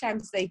lot of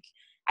times, like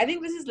I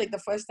think this is like the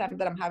first time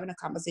that I'm having a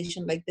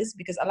conversation like this,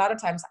 because a lot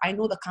of times I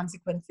know the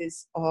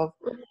consequences of,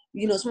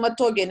 you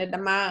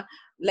know,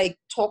 like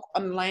talk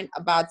online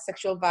about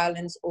sexual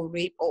violence or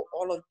rape or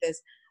all of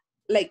this.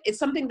 Like it's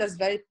something that's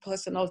very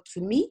personal to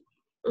me,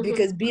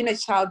 because being a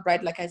child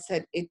bride, like I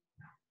said, it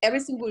every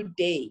single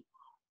day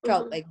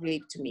felt like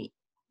rape to me.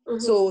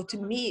 So to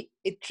me,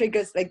 it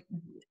triggers, like,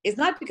 it's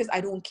not because I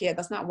don't care.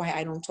 That's not why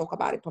I don't talk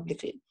about it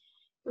publicly.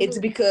 It's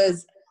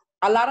because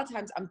a lot of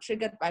times I'm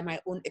triggered by my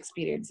own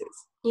experiences.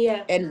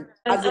 Yeah. And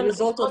as a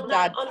result of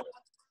that.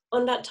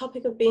 On that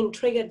topic of being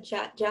triggered,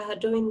 Jaha,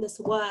 doing this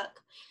work,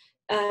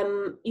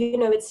 you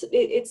know,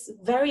 it's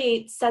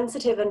very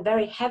sensitive and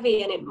very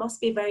heavy, and it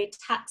must be very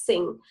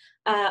taxing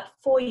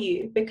for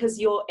you, because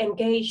you're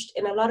engaged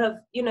in a lot of,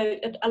 you know,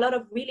 a lot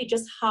of really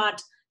just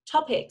hard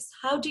topics.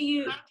 How do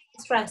you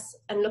stress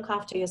and look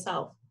after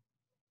yourself?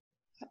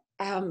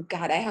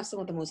 God, I have some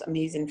of the most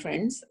amazing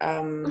friends.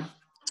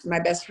 My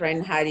best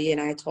friend Haddy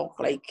and I talk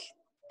like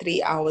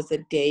 3 hours a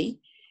day,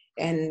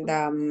 and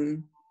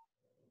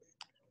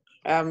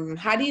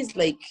Haddy is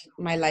like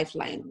my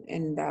lifeline,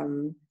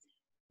 and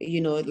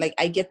you know, like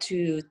I get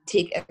to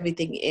take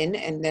everything in,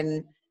 and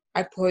then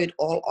I pour it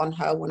all on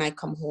her when I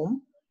come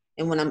home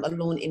and when I'm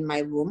alone in my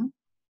room.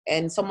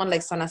 And someone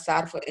like Sana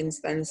Sar, for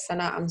instance,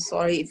 Sana, I'm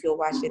sorry if you're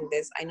watching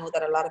this. I know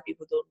that a lot of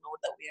people don't know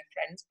that we are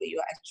friends, but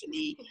you're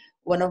actually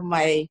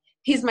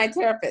he's my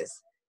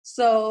therapist.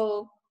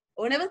 So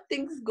whenever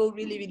things go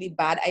really, really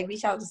bad, I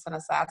reach out to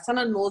Sana Sar.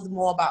 Sana knows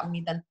more about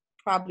me than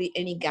probably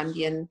any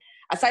Gambian.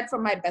 Aside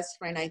from my best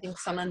friend, I think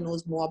Sana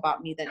knows more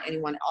about me than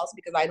anyone else,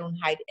 because I don't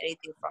hide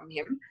anything from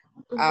him.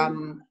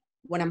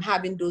 When I'm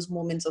having those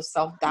moments of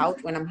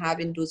self-doubt, when I'm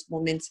having those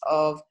moments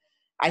of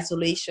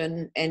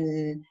isolation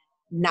and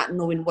not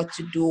knowing what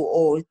to do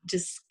or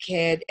just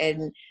scared.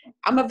 And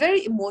I'm a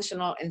very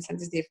emotional and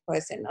sensitive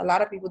person. A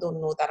lot of people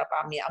don't know that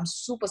about me. I'm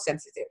super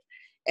sensitive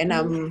and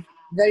I'm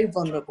very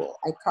vulnerable.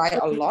 I cry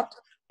a lot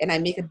and I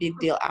make a big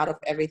deal out of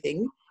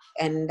everything.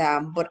 And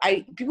but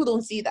people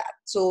don't see that.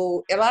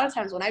 So a lot of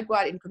times when I go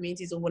out in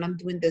communities or when I'm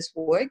doing this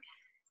work,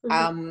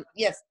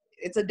 yes,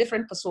 it's a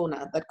different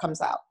persona that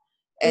comes out.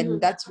 And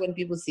that's when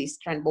people see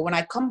strength. But when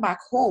I come back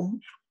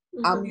home,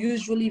 I'm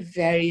usually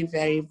very,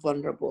 very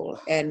vulnerable.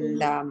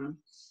 And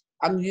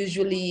I'm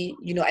usually,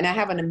 you know, and I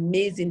have an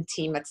amazing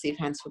team at Safe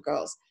Hands for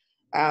Girls.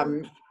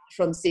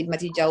 From St.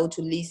 Matijao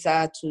to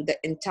Lisa to the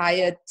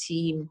entire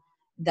team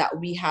that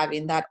we have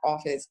in that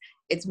office.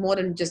 It's more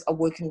than just a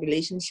working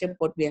relationship,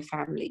 but we're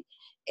family.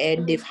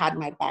 And they've had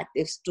my back.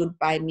 They've stood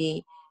by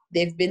me.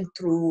 They've been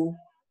through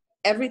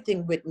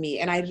everything with me.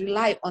 And I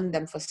rely on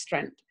them for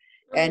strength.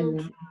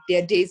 And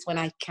there are days when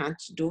I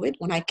can't do it,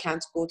 when I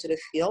can't go to the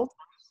field.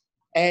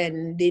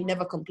 And they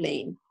never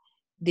complain.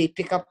 They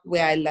pick up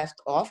where I left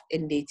off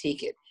and they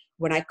take it.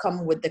 when I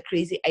come with the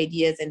crazy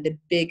ideas and the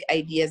big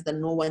ideas that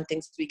no one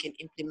thinks we can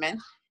implement,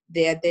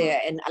 they're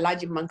there. And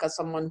Alhaji Manka,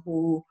 someone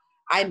who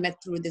I met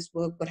through this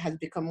work, but has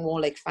become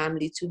more like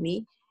family to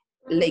me.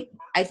 Like,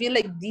 I feel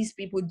like these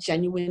people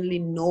genuinely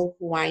know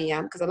who I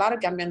am, because a lot of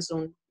Gambians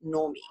don't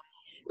know me.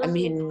 I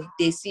mean,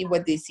 they see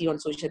what they see on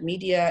social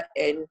media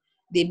and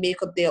they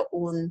make up their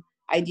own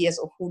ideas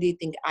of who they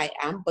think I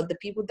am. But the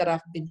people that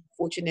I've been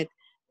fortunate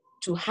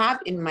to have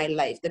in my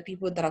life, the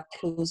people that are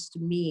close to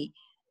me,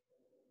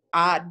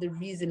 are the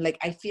reason. Like,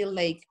 I feel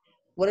like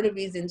one of the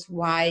reasons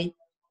why,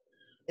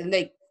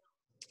 like,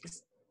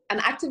 an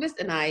activist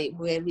and I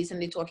were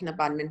recently talking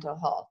about mental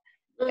health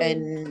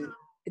and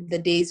the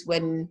days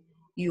when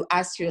you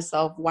ask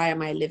yourself, why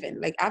am I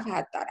living? Like, I've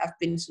had that. I've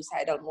been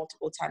suicidal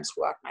multiple times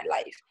throughout my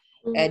life.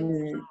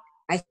 And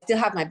I still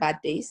have my bad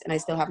days and I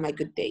still have my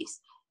good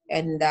days.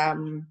 And,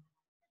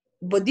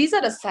 but these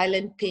are the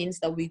silent pains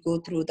that we go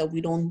through that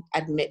we don't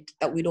admit,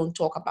 that we don't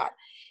talk about.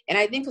 And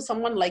I think for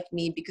someone like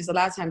me, because a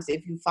lot of times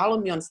if you follow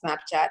me on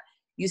Snapchat,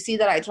 you see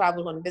that I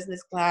travel on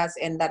business class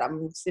and that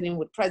I'm sitting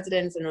with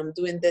presidents and I'm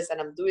doing this and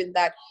I'm doing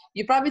that.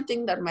 You probably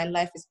think that my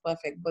life is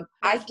perfect, but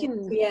I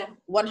can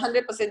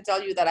 100%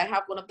 tell you that I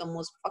have one of the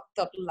most fucked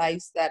up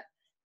lives that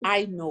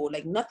I know.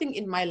 Like, nothing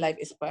in my life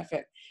is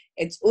perfect.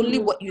 It's only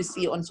what you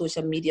see on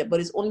social media, but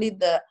it's only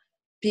the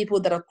people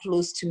that are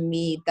close to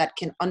me that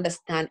can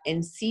understand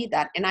and see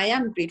that. And I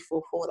am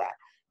grateful for that,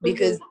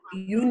 because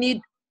you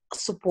need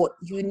support.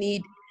 You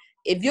need,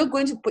 if you're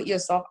going to put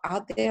yourself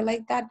out there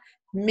like that,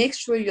 make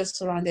sure you're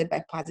surrounded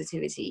by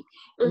positivity.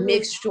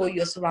 Make sure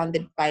you're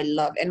surrounded by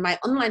love. And my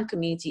online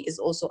community is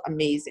also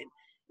amazing.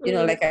 You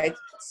know, like I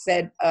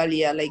said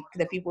earlier, like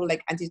the people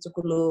like Auntie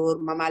Tukulur,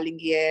 Mama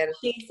Lingier,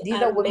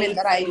 these are women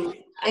that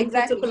these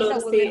are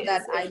women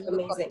that I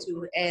look up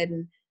to.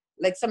 And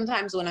like,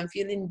 sometimes when I'm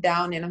feeling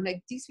down and I'm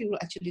like, these people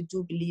actually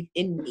do believe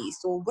in me.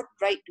 So what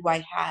right do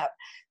I have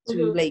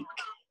to like,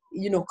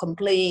 you know,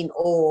 complain?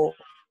 Or,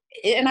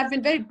 and I've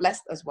been very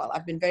blessed as well.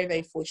 I've been very,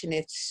 very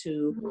fortunate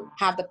to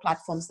have the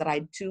platforms that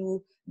I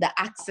do, the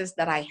access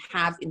that I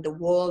have in the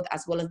world,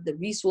 as well as the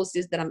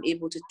resources that I'm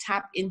able to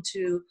tap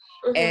into,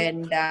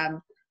 and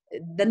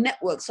the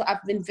network. So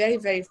I've been very,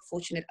 very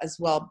fortunate as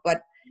well.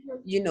 But,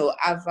 you know,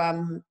 I've,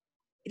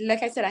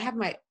 like I said, I have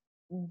my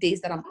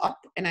days that I'm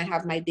up and I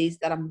have my days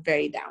that I'm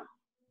very down.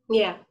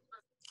 Yeah.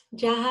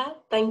 Jaha,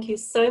 thank you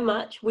so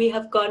much. We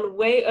have gone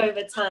way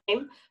over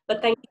time,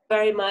 but thank you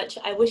very much.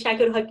 I wish I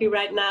could hug you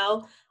right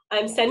now.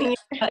 I'm sending you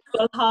a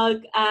virtual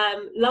hug.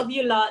 Love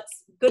you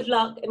lots. Good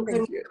luck and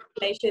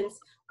congratulations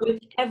with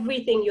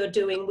everything you're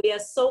doing. We are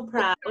so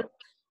proud.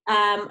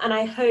 And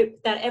I hope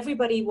that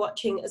everybody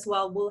watching as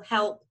well will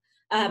help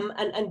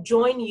and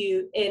join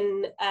you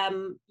in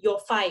your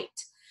fight.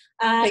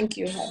 Thank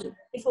you, Haddy. Thank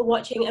you for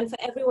watching, and for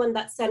everyone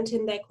that sent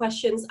in their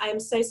questions. I am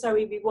so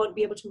sorry we won't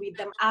be able to read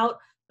them out,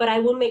 but I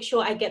will make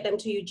sure I get them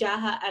to you,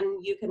 Jaha,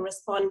 and you can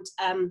respond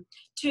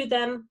to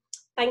them.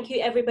 Thank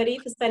you, everybody,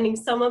 for spending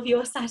some of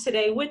your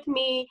Saturday with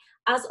me.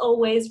 As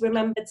always,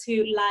 remember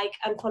to like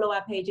and follow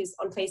our pages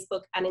on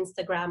Facebook and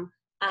Instagram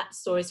at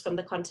Stories from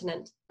the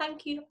Continent.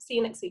 Thank you. See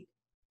you next week.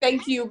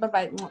 Thank you.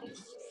 Bye-bye.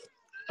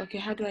 Okay,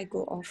 how do I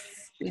go off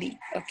leave?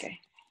 Okay.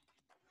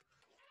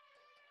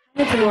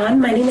 Hi everyone,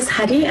 my name is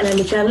Haddy and I'm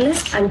a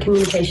journalist and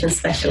communications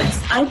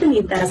specialist. I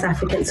believe that as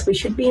Africans, we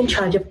should be in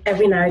charge of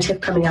every narrative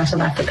coming out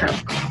of Africa.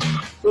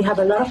 We have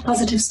a lot of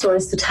positive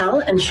stories to tell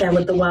and share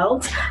with the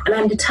world, and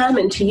I'm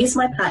determined to use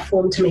my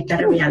platform to make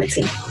that a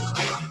reality.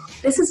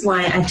 This is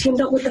why I teamed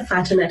up with the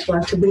Fata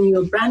Network to bring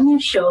you a brand new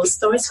show,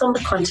 Stories from the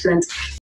Continent,